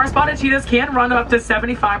rhinos. So our spotted cheetahs can run up to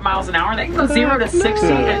 75 miles an hour, and they can go 0 to 60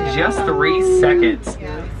 in just 3 seconds.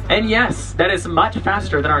 And yes, that is much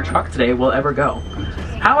faster than our truck today will ever go.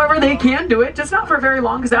 However, they can do it, just not for very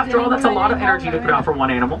long, because after all, that's a lot of energy to put out for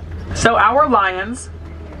one animal. So our lions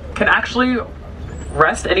can actually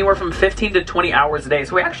rest anywhere from 15 to 20 hours a day,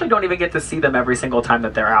 so we actually don't even get to see them every single time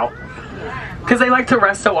that they're out. Because they like to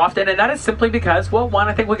rest so often, and that is simply because, well, one,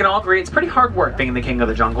 I think we can all agree, it's pretty hard work being the king of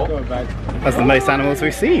the jungle. That's the most animals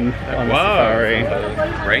we've seen on the safari.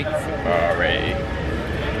 Great safari.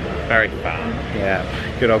 Very fun. Yeah,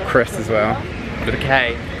 good old Chris as well. With a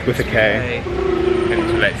K. With a K. And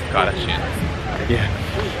it's related to Kardashians. Yeah.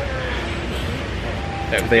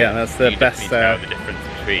 But yeah, that's the best. The difference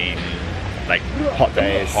between like hot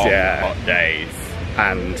days, hot days,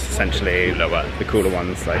 and essentially the cooler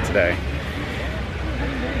ones like today.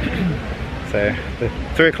 So the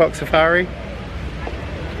 3 o'clock safari,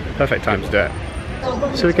 perfect time to do it.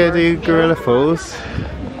 Should we go do Gorilla Falls?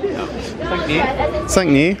 Thank you.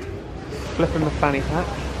 Something new. Flipping the fanny pack.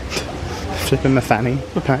 Flipping the fanny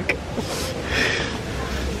pack.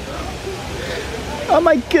 Oh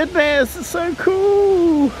my goodness, it's so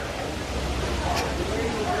cool!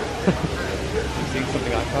 Seeing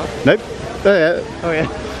something I can't? Nope. Oh yeah. Oh yeah.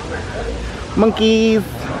 Monkeys!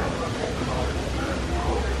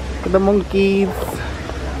 Look at the monkeys!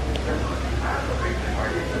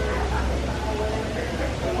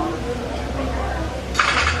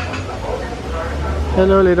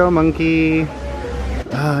 Hello little monkey!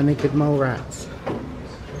 Ah, naked mole rats.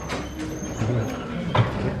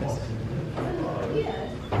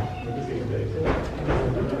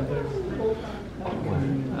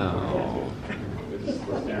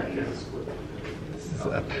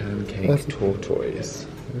 A pancake tortoise.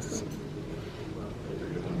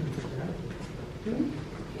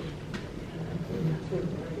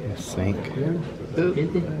 A snake.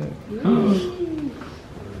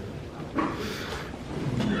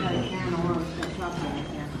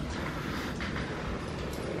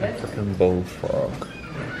 African bullfrog.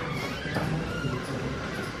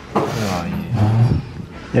 Oh yeah.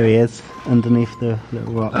 There he is, underneath the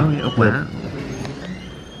little rock. Oh yeah, wow.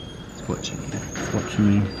 He's watching you. He's watching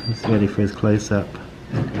me. He's ready for his close-up.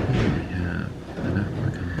 Yeah, an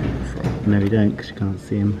African bullfrog. No, you don't, because you can't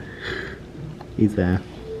see him. He's there.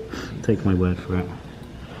 Take my word for it.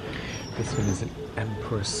 This one is an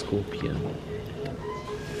emperor scorpion.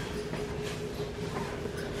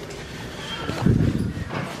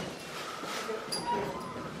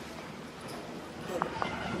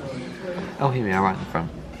 Oh, here we are, right in the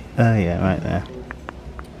front. Oh yeah, right there.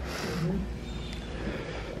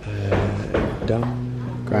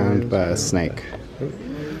 Ground by a snake.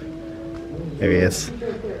 There he is.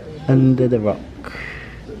 Under the rock.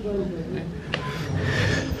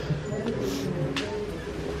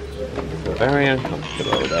 Very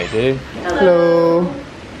uncomfortable, they do. Hello.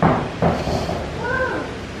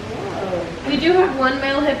 We do have one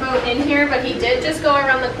male hippo in here, but he did just go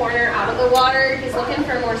around the corner out of the water. He's looking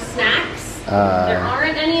for more snacks. There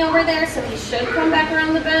aren't any over there, so he should come back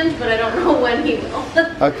around the bend, but I don't know when he will.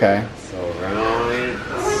 Okay. It's alright.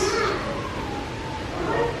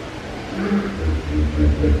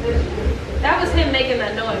 That was him making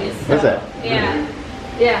that noise. So. Is it? Yeah.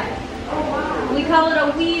 Yeah. We call it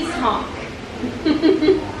a wheeze honk.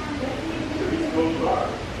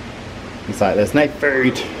 It's like there's no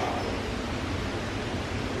food.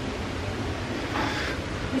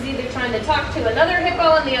 He's either trying to talk to another hippo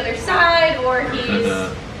on the other side, or he's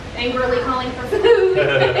angrily calling for food.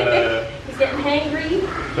 He's getting hangry.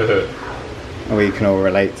 We can all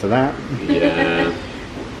relate to that. Yeah.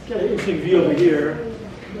 Got an interesting view over here.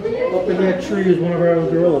 Up in that tree is one of our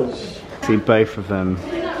gorillas. See both of them.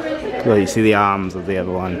 Well, you see the arms of the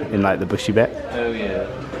other one in like the bushy bit. Oh yeah.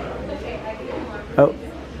 Oh.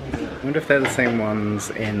 I wonder if they're the same ones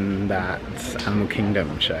in that Animal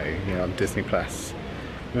Kingdom show, you know, on Disney Plus.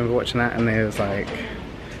 Remember watching that, and they was like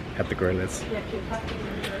had the gorillas.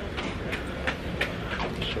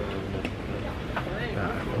 I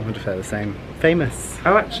wonder if they're the same. Famous.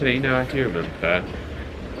 Oh, actually, no, I do remember.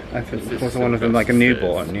 I think wasn't one of them like a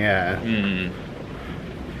newborn? Yeah. Hmm.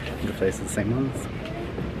 I wonder if those are the same ones.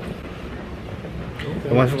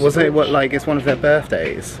 Was it what, like it's one of their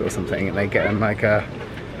birthdays or something, and they get them like a,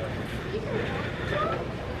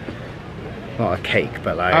 not a cake,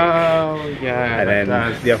 but like, oh yeah, and then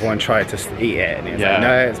the other one tried to eat it, and he was like,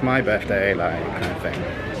 no, it's my birthday, like kind of thing.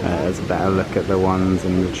 There's a better look at the ones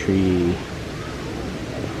in the tree.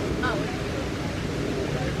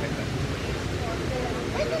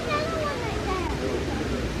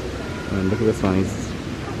 And look at this one, he's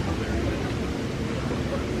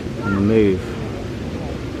on the move.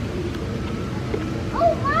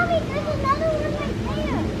 Oh, Mommy, there's another one right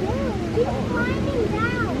there. He's climbing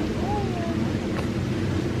down.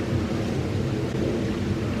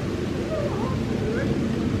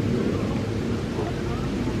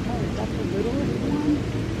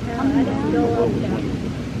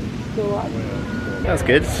 That's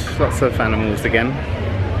good. Lots of animals again.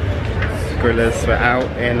 Gorillas were out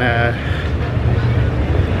in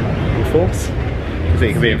force. So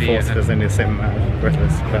you can be in force if there's only the same amount of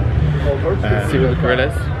gorillas. But, see what the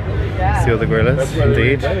gorillas. See all the gorillas,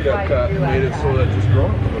 indeed. 10 to 4.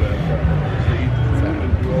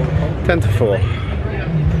 10 to 4.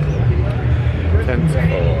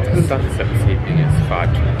 The sunset this evening is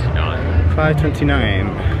 5:29. 5:29.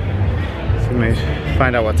 So we may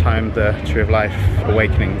find out what time the Tree of Life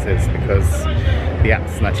Awakenings is, because the app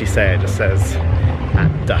doesn't actually say it, just says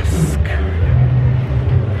at dusk.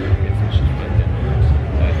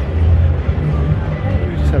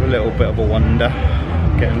 We just have a little bit of a wander.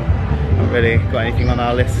 Again, not really got anything on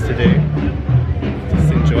our list to do.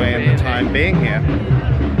 Just enjoying the time being here. I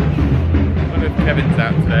wonder if Kevin's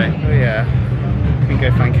out today. Oh yeah. We can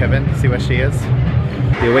go find Kevin, see where she is.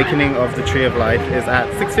 The awakening of the Tree of Life is at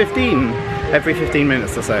 6:15, every 15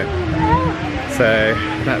 minutes or so. So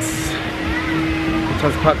that's, what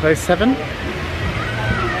time's the park close? 7?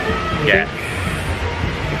 Yeah.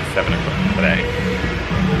 7 o'clock today.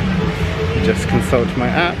 Just consult my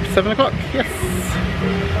app, 7 o'clock, yes.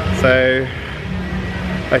 So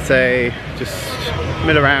I say just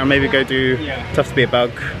mill around, maybe go do Tough to Be a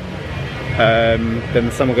Bug. Then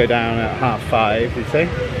the sun will go down at 5:30, did you say?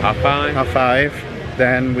 5:30. 5:30.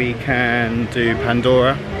 Then we can do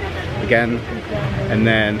Pandora again, and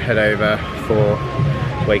then head over for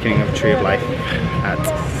Awakening of the Tree of Life at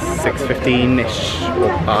 6:15ish, or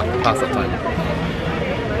past that time.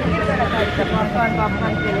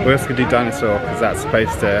 We're also going to do Dinosaur, because that's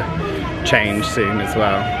supposed to change soon as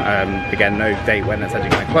well. Again, no date when it's actually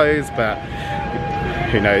going to close, but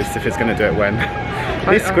who knows if it's going to do it when.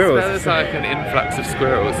 These squirrels. There's like an influx of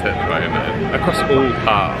squirrels at the moment across all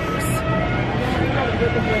parks.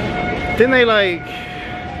 Didn't they like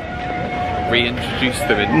reintroduce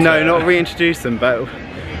them into... No, not reintroduce them, but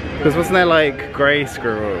because wasn't there like grey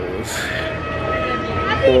squirrels?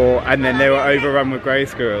 And then they were overrun with grey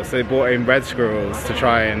squirrels, so they brought in red squirrels to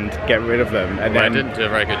try and get rid of them. And then, I didn't do a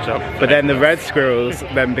very good job. But then the red squirrels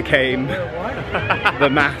then became the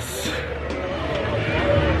mass.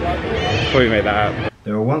 Before we made that up.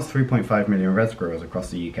 There were once 3.5 million red squirrels across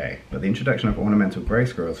the UK, but the introduction of ornamental grey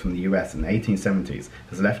squirrels from the US in the 1870s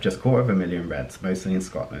has left just 250,000 reds, mostly in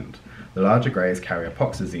Scotland. The larger greys carry a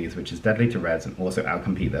pox disease which is deadly to reds and also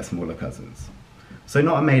outcompete their smaller cousins. So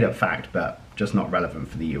not a made-up fact, but just not relevant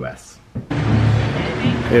for the US.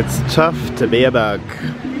 It's tough to be a bug.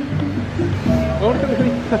 Oh,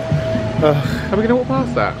 are we going to walk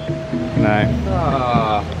past that? No.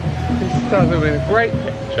 Ah, this does have been a great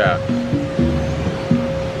picture.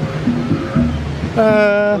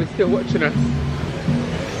 Are we still watching us?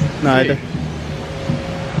 No, I don't.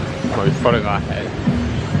 Oh, he's following our head.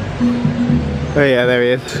 Oh yeah, there he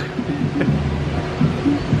is.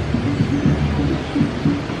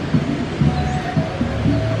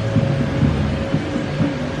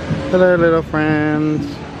 Hello, little friends.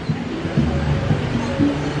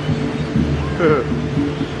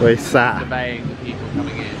 Where he sat. Surveying the people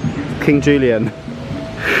coming in. King Julian.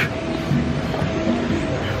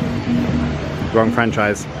 Wrong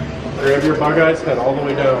franchise. Grab your bug eyes, head all the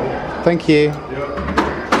way down. Thank you. Yep.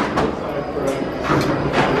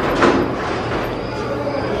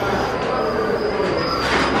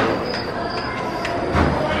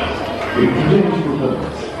 In today's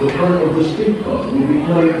performance, the part of the state bug will be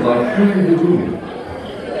played by Harry the Green.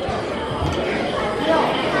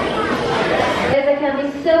 As I can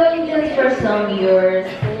be so intense for some viewers,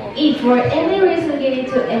 if for any reason you need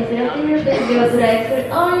to interrupt your video to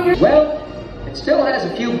exit on your... Well, it still has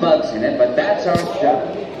a few bugs in it, but that's our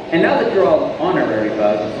job. And now that you're all honorary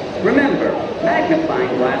bugs, remember,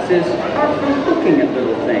 magnifying glasses are for looking at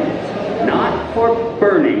little things, not for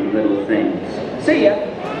burning little things. See ya!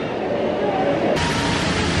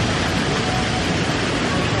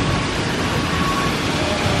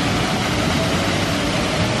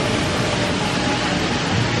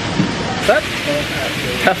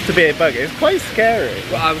 That's tough to be a bug. It's quite scary.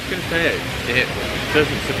 Well, I was going to say, it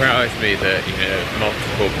doesn't surprise me that, you know,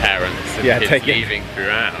 multiple parents and kids leaving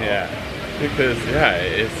throughout. Yeah. Because, yeah,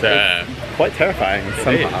 it's quite terrifying in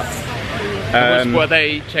some parts. Were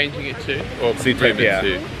they changing it to? Or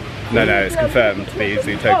Zootopia. No, it's confirmed to be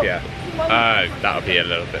Zootopia. That would be a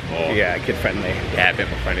little bit more... Yeah, kid friendly. Yeah, a bit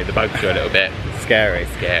more friendly. The bugs are a little bit... Scary.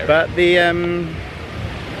 But the,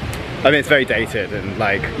 I mean, it's very dated, and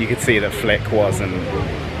like you could see that Flick wasn't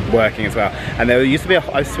working as well. And there used to be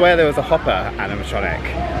I swear there was a Hopper animatronic,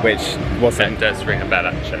 which wasn't. That does ring a bell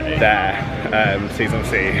actually. There, so he's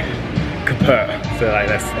obviously kaput. So like,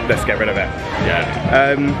 let's get rid of it.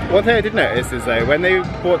 Yeah. One thing I did notice is though, when they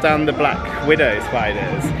brought down the Black Widow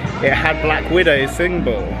spiders, it had Black Widow's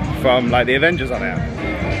symbol from like the Avengers on it.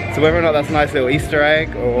 So whether or not that's a nice little Easter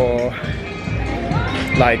egg or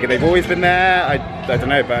like they've always been there, I I don't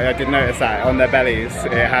know, but I did notice that on their bellies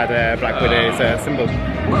it had Black Widow's symbol.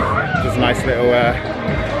 Just a nice little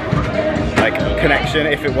like connection,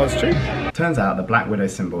 if it was true. Turns out the Black Widow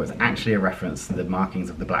symbol is actually a reference to the markings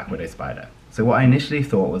of the Black Widow spider. So what I initially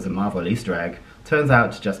thought was a Marvel Easter egg turns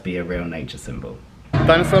out to just be a real nature symbol.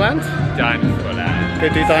 Dinosaur Land? Dinosaur Land. Go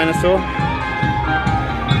do dinosaur.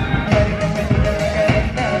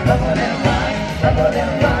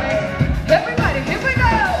 Everybody, here we go!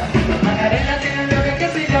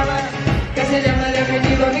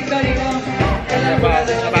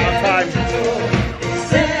 About time.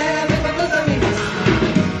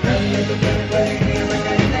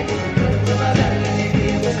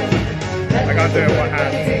 I can't do it one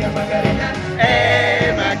hand.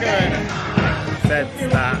 Hey, Macarena! Said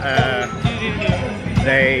that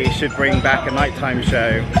they should bring back a nighttime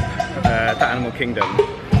show to Animal Kingdom.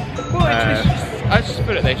 Well, I just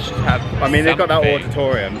feel like they should have. I mean, they've got that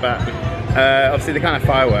auditorium, but obviously they can't have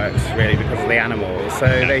fireworks really because of the animals. So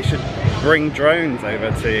they should bring drones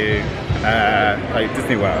over to like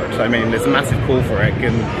Disney World. I mean, there's a massive call for it,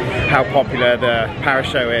 given how popular the Paris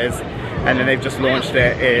show is, and then they've just launched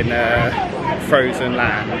it in Frozen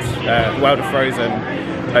Land, World of Frozen,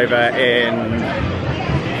 over in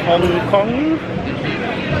Hong Kong.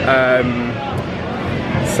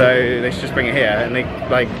 So they should just bring it here, and they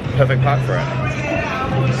like perfect park for it.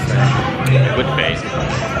 It would be.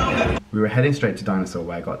 We were heading straight to Dinosaur,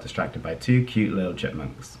 where I got distracted by two cute little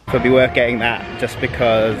chipmunks. So it'd be worth getting that just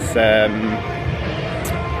because I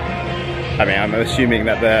mean, I'm assuming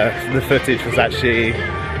that the footage was actually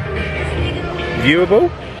viewable.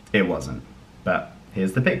 It wasn't, but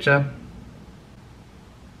here's the picture.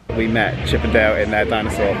 We met Chip and Dale in their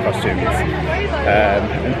dinosaur costumes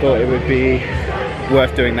and thought it would be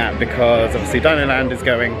worth doing that because obviously Dino Land is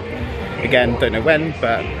going again, don't know when,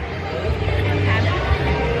 but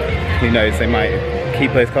who knows, they might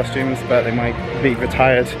keep those costumes, but they might be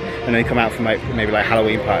retired and then come out for maybe like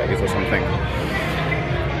Halloween parties or something.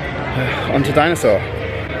 On to Dinosaur.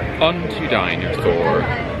 On to Dinosaur.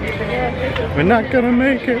 We're not gonna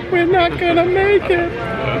make it, we're not gonna make it.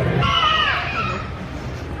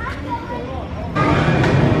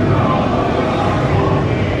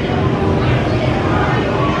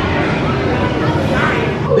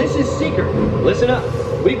 This is Seeker. Listen up.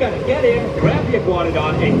 We've got to get in, grab the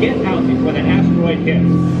iguanodon, and get out before that asteroid hits.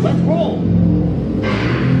 Let's roll!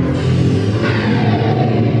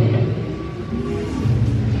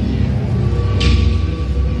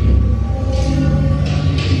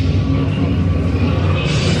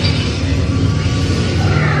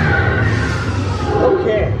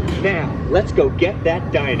 Okay, now, let's go get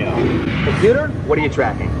that dino. Computer, what are you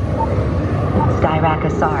tracking?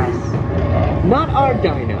 Styracosaurus. Not our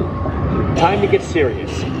dino. Time to get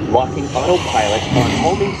serious. Locking autopilot on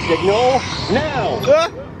homing signal now!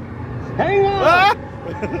 Hang on!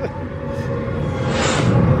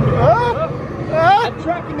 I'm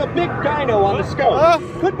tracking a big dino on the scope.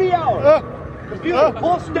 Could be ours. Computer,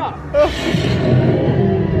 full stop.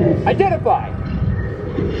 Identify.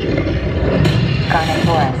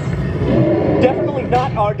 Carnotaurus. Definitely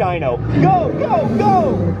not our dino. Go, go,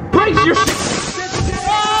 go! Brace yourself!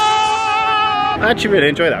 I actually really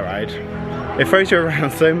enjoy that ride. It throws you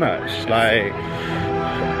around so much, like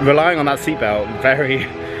relying on that seatbelt very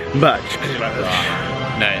much.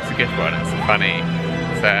 No, it's a good one. It's a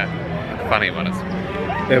funny one.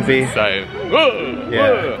 It'll be so.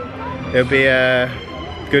 Yeah, it'll be a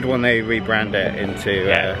good one. They rebrand it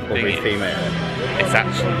into or retheme it. It's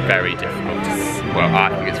actually very difficult to. Well, I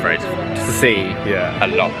think it's very difficult to see. Yeah, a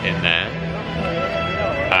lot in there.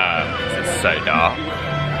 It's so dark.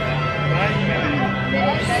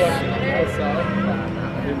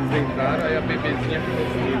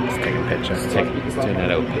 Let's take a picture. Let's do a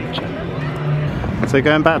little picture. So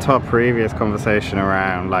going back to our previous conversation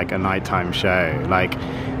around like a nighttime show, like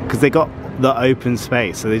because they got the open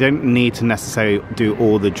space, so they don't need to necessarily do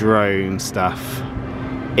all the drone stuff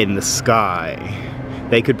in the sky.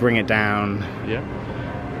 They could bring it down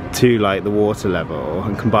to like the water level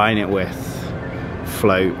and combine it with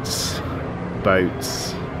floats,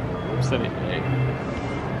 boats. Absolutely.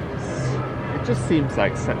 It just seems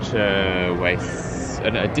like such a waste,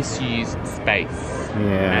 a disused space.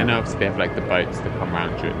 Yeah. And obviously they have like the boats that come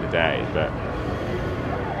around during the day, but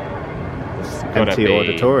it's gotta empty be,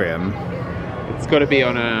 auditorium. It's got to be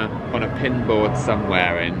on a pinboard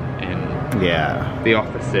somewhere in the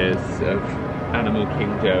offices of Animal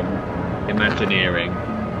Kingdom Imagineering.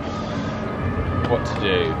 What to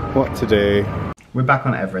do? What to do? We're back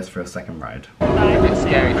on Everest for a second ride. A bit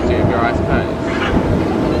scary to do with your eyes closed.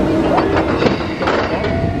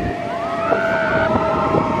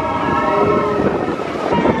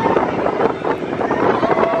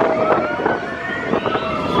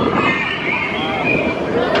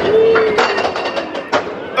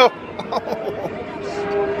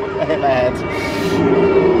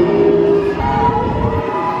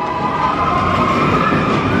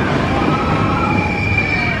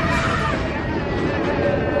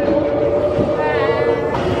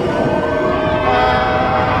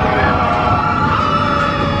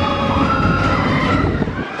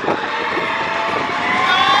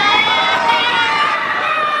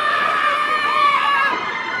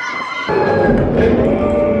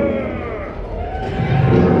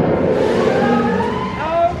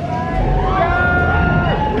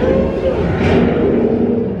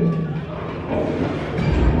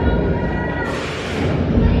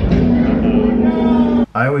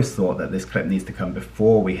 I always thought that this clip needs to come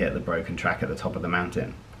before we hit the broken track at the top of the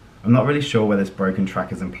mountain. I'm not really sure where this broken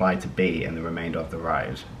track is implied to be in the remainder of the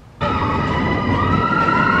ride.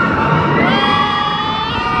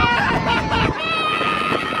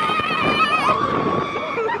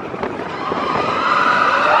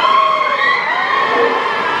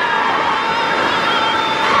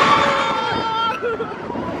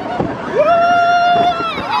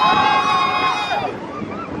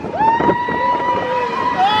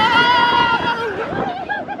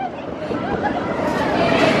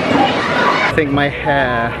 I think my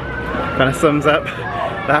hair kind of sums up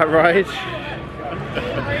that ride.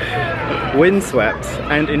 Windswept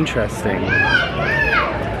and interesting.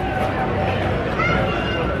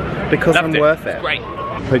 Because I'm worth it. Great.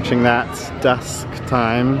 Approaching that dusk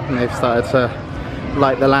time, and they've started to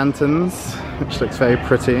light the lanterns, which looks very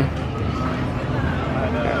pretty.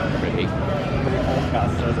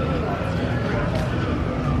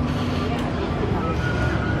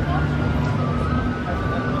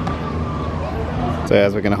 So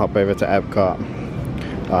as we're going to hop over to EPCOT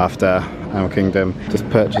after Animal Kingdom, just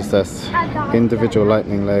purchased us individual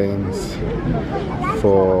lightning lanes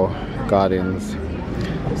for Guardians,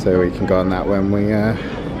 so we can go on that when we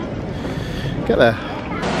get there.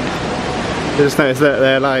 I just noticed that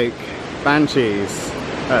they're like banshees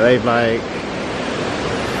that they've like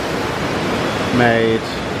made.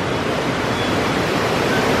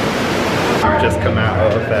 We've just come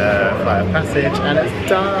out of the Flight of Passage and it's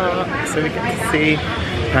dark, so we get to see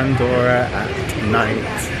Pandora at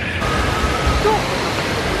night.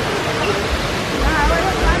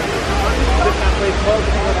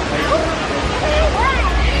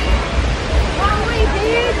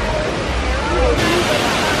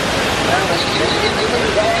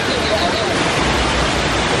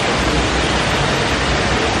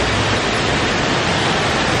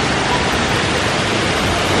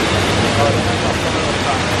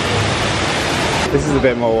 This is a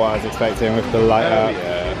bit more what I was expecting with the light up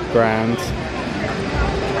ground.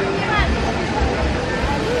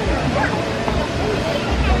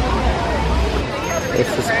 This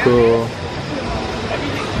is cool.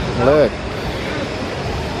 Look.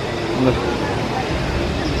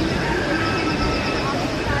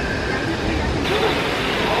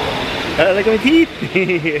 Look at my teeth!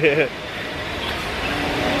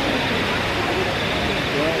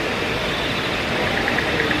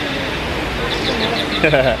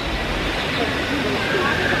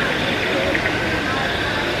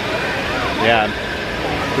 Yeah,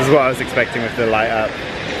 this is what I was expecting with the light up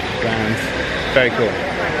ground. Very cool.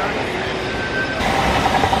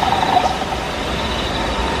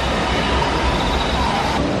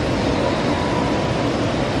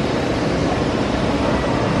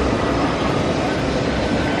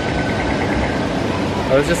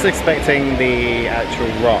 I was just expecting the actual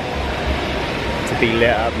rock to be lit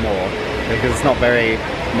up more, because it's not very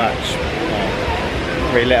much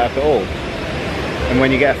really lit up at all. And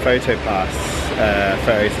when you get a photo pass,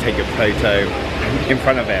 photos take a photo in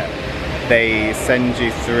front of it, they send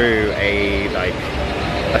you through a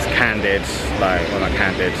candid, well not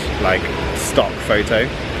candid, like stock photo.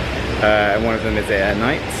 And one of them is at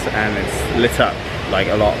night, and it's lit up like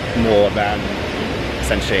a lot more than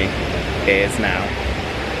essentially it is now.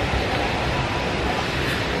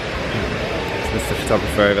 So this is the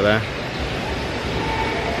photographer over there.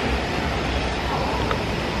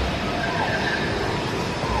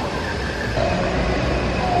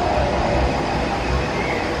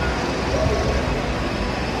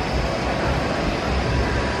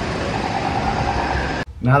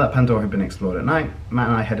 Now that Pandora had been explored at night, Matt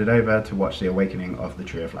and I headed over to watch the awakening of the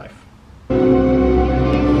Tree of Life.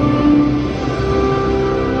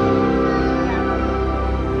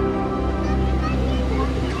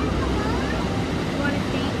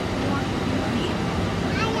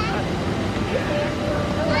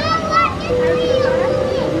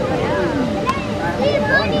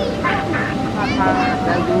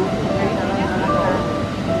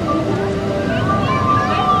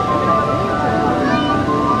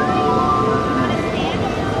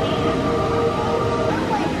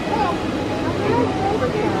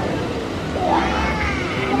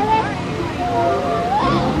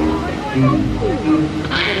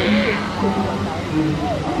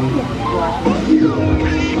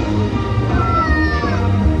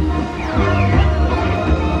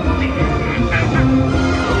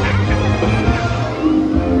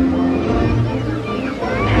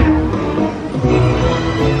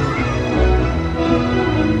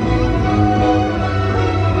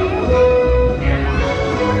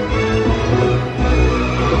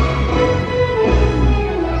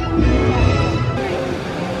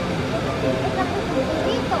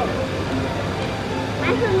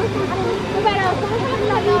 Mi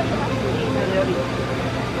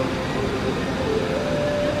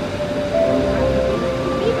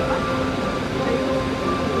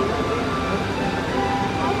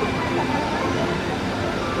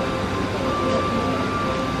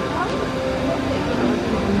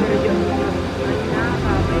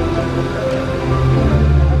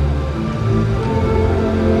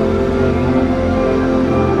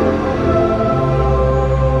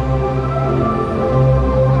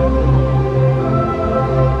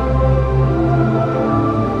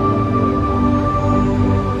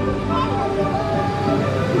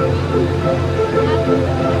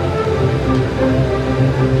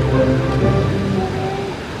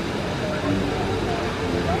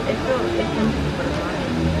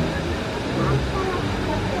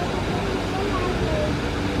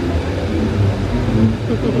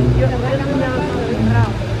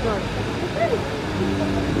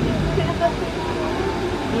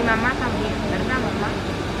mamá también, ¿verdad, mamá?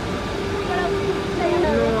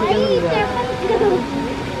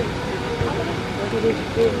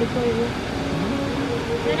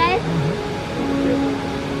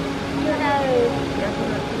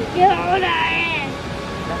 ¿Qué hora es?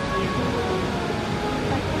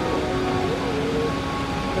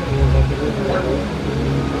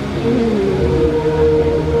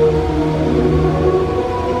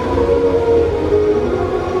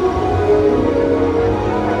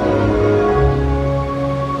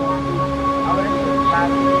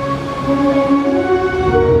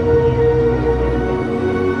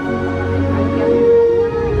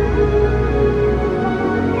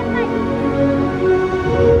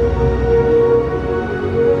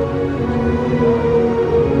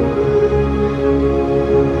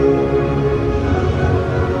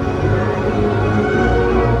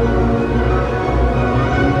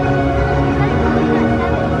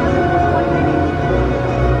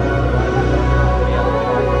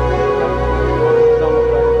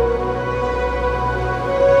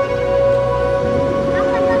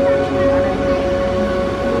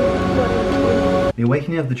 The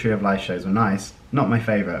Awakening of the Tree of Life shows were nice, not my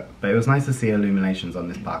favourite, but it was nice to see illuminations on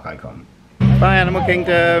this park icon. Bye Animal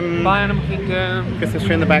Kingdom! Bye Animal Kingdom! Christmas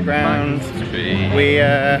tree in the background. We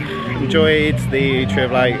enjoyed the Tree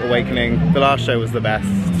of Light Awakening. The last show was the best.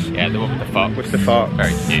 Yeah, the one with the fox. With the fox.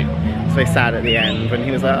 Very cute. It was very sad at the end when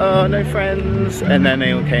he was like, oh, no friends. And then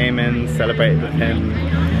they all came and celebrated with him.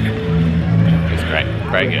 It was great.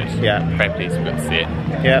 Very good. Yeah. Very pleased we got to see it.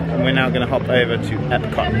 Yeah, and we're now going to hop over to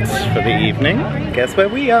EPCOT for the evening. Guess where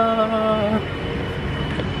we are?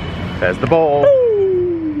 There's the ball.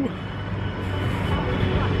 Woo!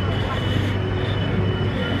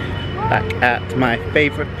 Back at my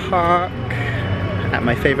favourite park, at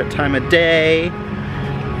my favourite time of day.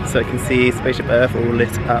 So I can see Spaceship Earth all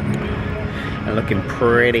lit up and looking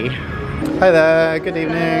pretty. Hi there, good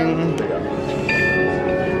evening.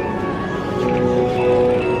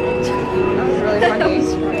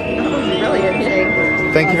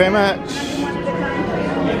 Thank you very much.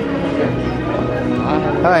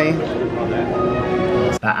 Hi.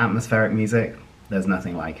 That atmospheric music, there's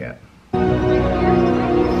nothing like it.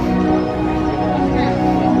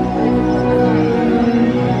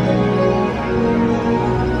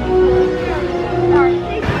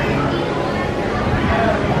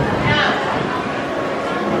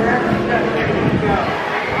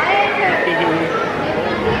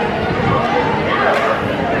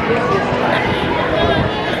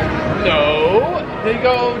 There you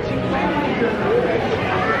go.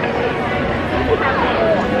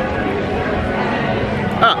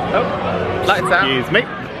 Oh, lights out. Excuse me.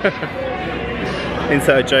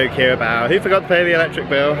 Insert joke here about who forgot to pay the electric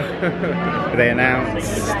bill. They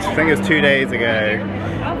announced, I think it was 2 days ago,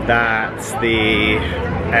 that the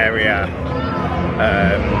area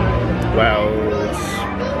World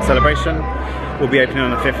celebration will be opening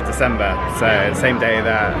on the 5th of December. So the same day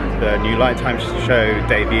that the new Lighttime show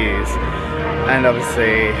debuts. And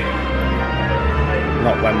obviously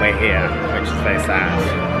not when we're here, which is very sad.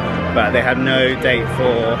 But they had no date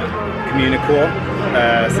for Communicore,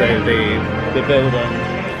 so the building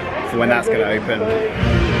for when that's going to open.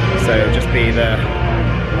 So it'll just be the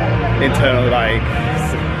internal like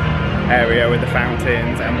area with the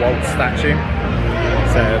fountains and Walt's statue.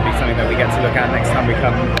 So it'll be something that we get to look at next time we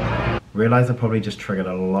come. Realise I probably just triggered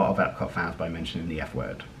a lot of EPCOT fans by mentioning the F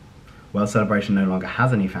word. World Celebration no longer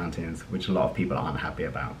has any fountains, which a lot of people aren't happy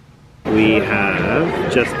about. We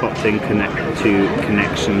have just popped in to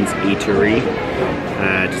Connections Eatery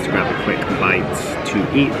just to grab a quick bite to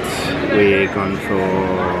eat. We've gone for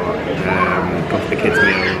both the kids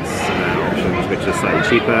meals options, which are slightly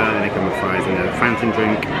cheaper, and they come with fries and a fountain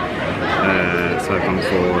drink. So I've gone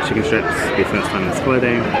for chicken strips, the first time this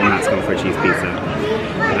holiday, and Matt's gone for a cheese pizza.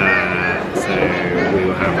 So we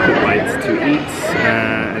will have quick bites to eat,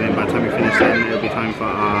 and then by the time we finish then it'll be time for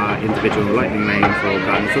our individual lightning lane for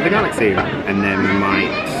Guardians of the Galaxy. And then we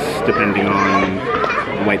might, depending on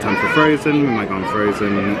the wait time for Frozen, we might go on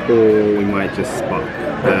Frozen, or we might just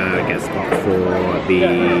get a spot for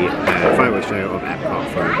the fireworks show of EPCOT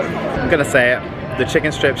Frozen. I'm gonna say it, the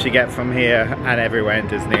chicken strips you get from here and everywhere in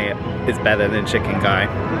Disney is better than Chicken Guy.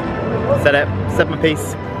 Said my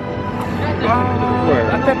piece.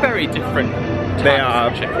 They're very different types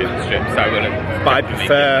of chicken strips, I wouldn't. But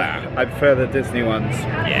I prefer the Disney ones.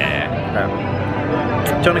 Yeah. Do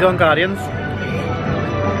you want to go on Guardians?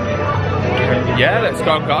 Yeah, let's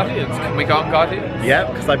go on Guardians. Can we go on Guardians? Yeah,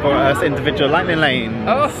 because I bought us individual lightning lanes.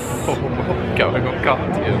 Oh, going on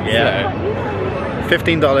Guardians. Yeah.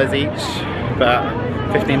 $15 each, but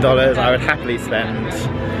 $15 I would happily spend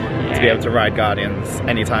to be able to ride Guardians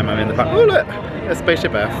anytime I'm in the park. Oh look, a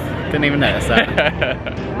spaceship Earth. Didn't even notice that.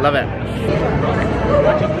 Love it.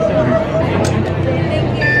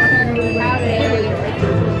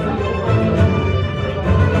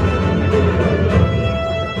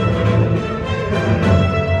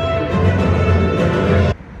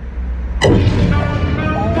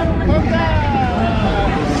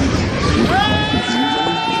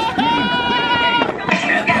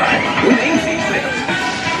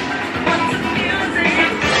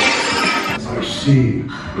 See,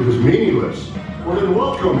 it was meaningless. Well then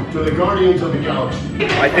welcome to the Guardians of the Galaxy.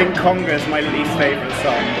 I think Conga's my least favourite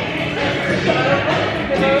song.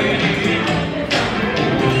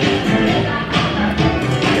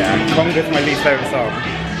 Yeah, Conga's my least favourite song.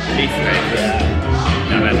 Least favourite?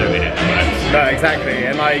 No, that's over here. No, exactly.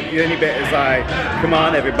 And like, the only bit is like, come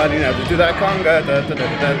on everybody, now to do that conga. That's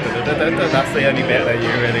the only bit that you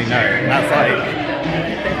really know. And that's like,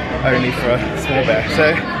 only for a small bit.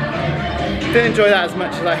 So, didn't enjoy that as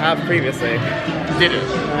much as I have previously. Didn't?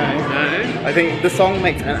 No. I think the song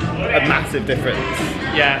makes a massive difference.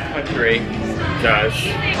 Yeah, I agree. It does.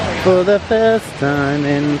 For the first time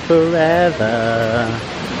in forever,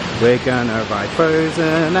 we're gonna ride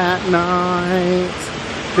Frozen at night,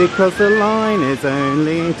 because the line is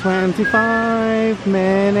only 25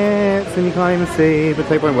 minutes and you can't even see, but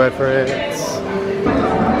take my word for it.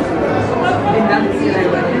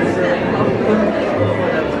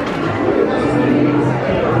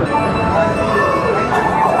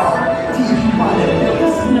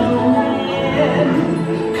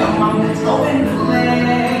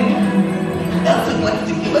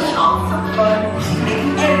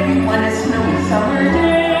 Everyone a snowy summer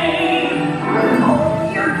day.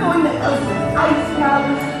 Oh, you're going to us ice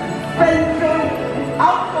mountains, red goat,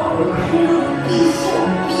 alcohol. It'll be so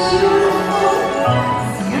beautiful.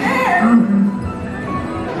 See you there.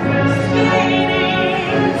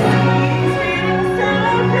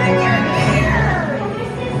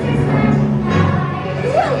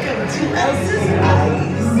 Welcome to Elsa's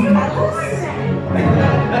Ice Palace.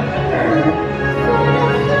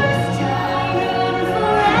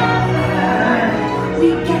 We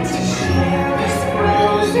get to share this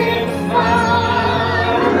frozen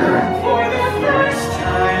fun for the first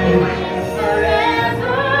time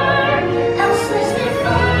forever. Elsa's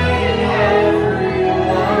defying everyone.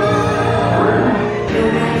 No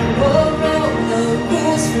matter what road the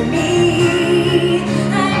rules for me,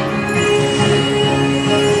 I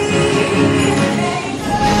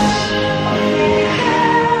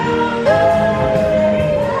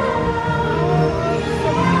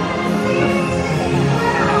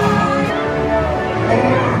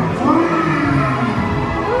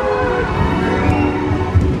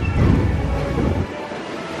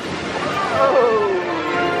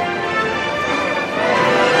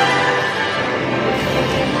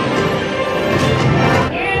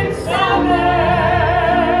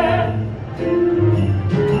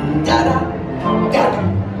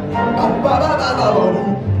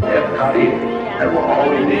EPCOT that will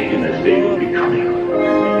always be in a state of becoming.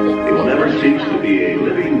 It will never cease to be a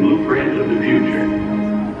living blueprint of the future.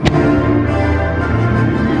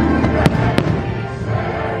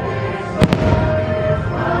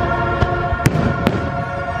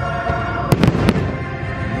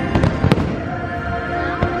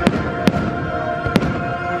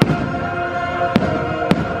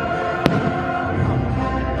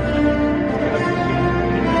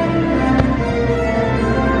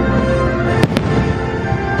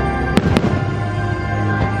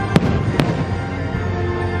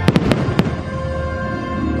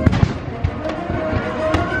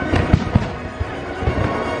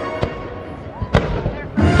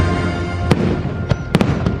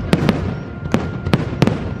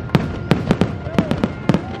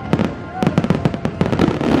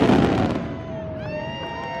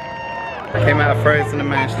 out of Frozen and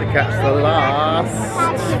managed to catch the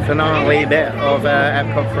last finale bit of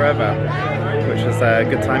EPCOT Forever, which was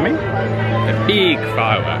good timing. The big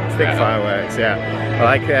fireworks. Big fireworks, yeah. I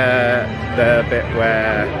like the bit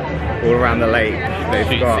where all around the lake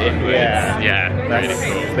they've got, yeah, really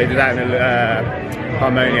cool. They did that in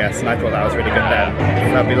Harmonious, and I thought that was really good there.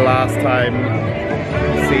 So that'll be the last time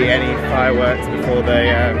you see any fireworks before they,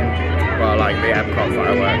 well, like the EPCOT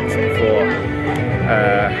fireworks before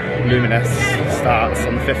Luminous starts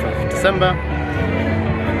on the 5th of December.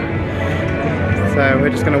 So we're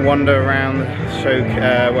just going to wander around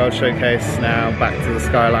the World Showcase now, back to the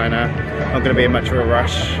Skyliner. Not going to be in much of a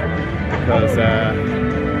rush because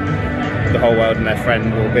the whole world and their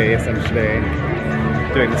friend will be essentially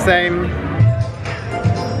doing the same.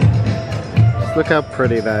 Look how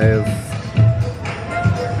pretty that is.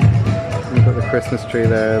 We've got the Christmas tree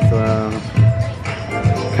there as well.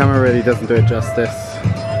 The camera really doesn't do it justice.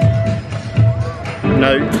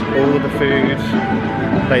 Note, all the food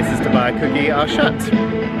places to buy a cookie are shut.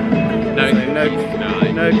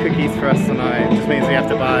 No cookies for us tonight. It just means we have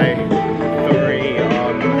to buy 3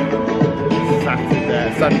 on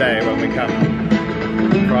Sunday when we come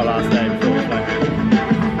for our last day before we fly home.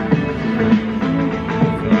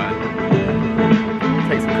 Alright.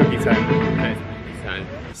 Take some cookies home.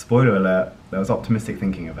 Spoiler alert, there was optimistic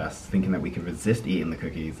thinking of us, thinking that we could resist eating the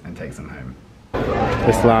cookies and take some home.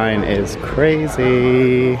 This line is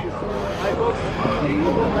crazy.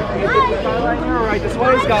 Alright, this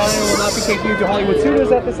one is Skyliner will not be taking you to Hollywood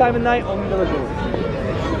Studios at this time of night, only the resort.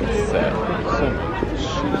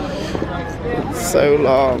 So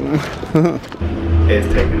long. It's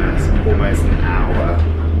taken us almost an hour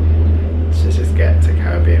to just get to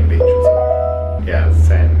Caribbean Beach Resort. Yeah, I was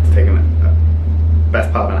saying, it's taken the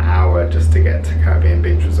best part of an hour just to get to Caribbean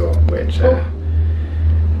Beach Resort, which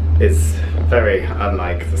is very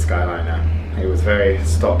unlike the Skyliner. It was very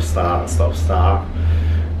stop-start, slow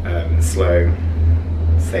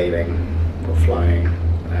sailing or flying.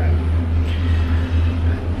 And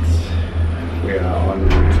we are on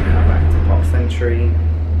route now back to Pop Century,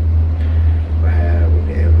 where we'll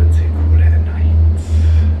be able to call it a night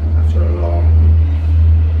after a long...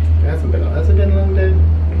 Has it been a long day?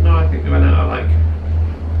 No, I think we went out at like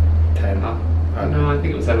 10. No, I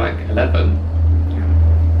think it was at like 11.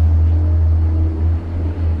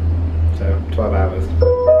 So 12 hours.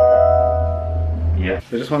 Yeah.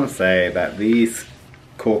 So I just want to say that these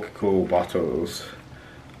Coca-Cola bottles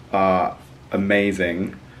are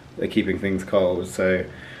amazing. They're keeping things cold. So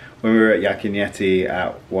when we were at Yak and Yeti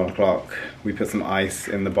at 1 o'clock, we put some ice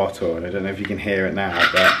in the bottle, and I don't know if you can hear it now,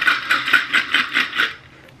 but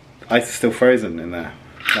ice is still frozen in there.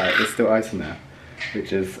 Like, there's still ice in there,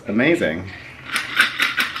 which is amazing.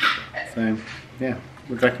 So yeah,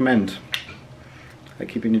 would recommend. Like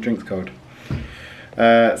keeping your drinks cold.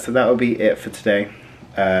 So that will be it for today.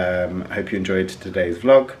 I hope you enjoyed today's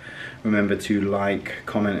vlog. Remember to like,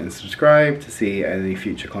 comment and subscribe to see any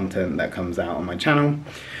future content that comes out on my channel.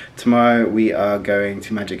 Tomorrow we are going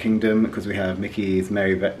to Magic Kingdom because we have Mickey's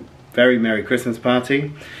Very Merry Christmas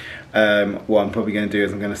party. What I'm probably going to do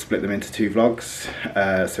is I'm going to split them into 2 vlogs.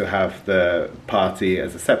 So have the party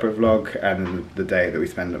as a separate vlog and the day that we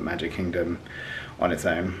spend at Magic Kingdom on its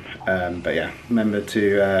own. But yeah, remember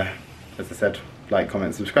to, as I said, like,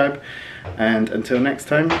 comment, subscribe, and until next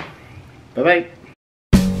time, bye bye.